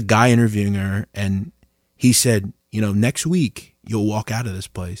 And there was a guy interviewing her, and he said, next week you'll walk out of this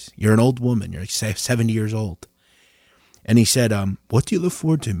place. You're an old woman. You're like 70 years old. And he said, what do you look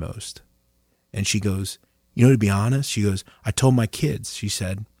forward to most? And she goes, to be honest, she goes, I told my kids, she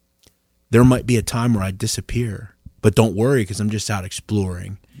said, there might be a time where I disappear. But don't worry, because I'm just out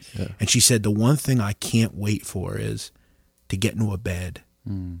exploring. Yeah. And she said, the one thing I can't wait for is to get into a bed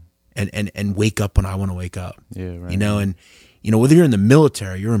and wake up when I want to wake up. Yeah, right. And whether you're in the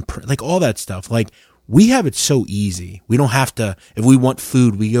military, you're in like all that stuff. Like We have it so easy. We don't have to, if we want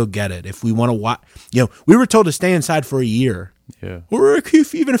food, we go get it. If we want to watch, we were told to stay inside for a year. Yeah. Or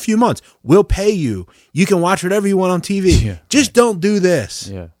even a few months. We'll pay you. You can watch whatever you want on TV. Yeah. Just don't do this.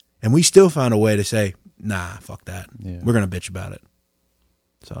 Yeah. And we still found a way to say, nah, fuck that. Yeah. We're going to bitch about it.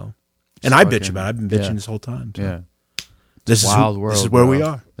 So, and I bitch about it. I've been bitching this whole time. So. Yeah. This Wild world. This is where we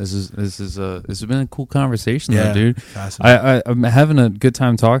are. This has been a cool conversation, Yeah, though, dude. fascinating. I'm having a good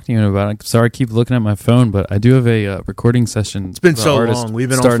time talking to you about it. I'm sorry, I keep looking at my phone, but I do have a recording session. It's been so long. We've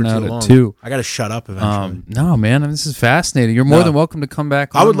been starting on for out too long. at 2. I got to shut up eventually. No, man, this is fascinating. You're more than welcome to come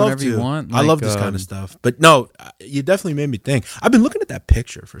back on I would love whenever to. you want. I love this kind of stuff. But no, you definitely made me think. I've been looking at that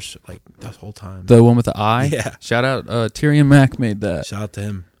picture for like the whole time. The one with the eye? Yeah. Shout out, Tyrion Mack made that. Shout out to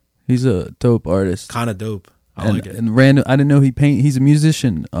him. He's a dope artist. Kind of dope. I and, like it. And random, I didn't know he's a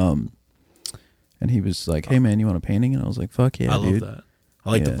musician. And he was like, "Hey man, you want a painting?" And I was like, "Fuck yeah, I love dude." that. I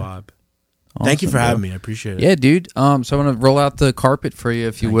like the vibe. Awesome, Thank you for having bro. me. I appreciate it. Yeah, dude. So I'm gonna roll out the carpet for you,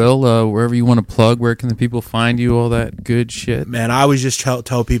 if you will. Wherever you want to plug, where can the people find you? All that good shit. Man, I always just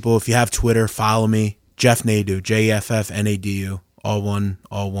tell people, if you have Twitter, follow me. Jeff Nadu, JEFFNADU, all one,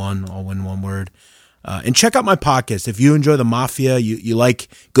 one word. And check out my podcast. If you enjoy the mafia, you like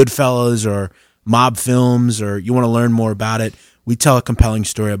Goodfellas or mob films, or you want to learn more about it, we tell a compelling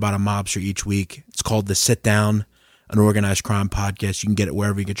story about a mobster each week. It's called The Sit Down, an organized crime podcast. You can get it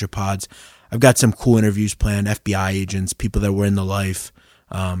wherever you get your pods. I've got some cool interviews planned, FBI agents, people that were in the life,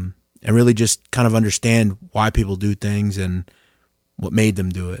 and really just kind of understand why people do things and what made them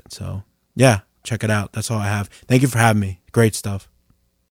do it. So, yeah, check it out. That's all I have. Thank you for having me. Great stuff.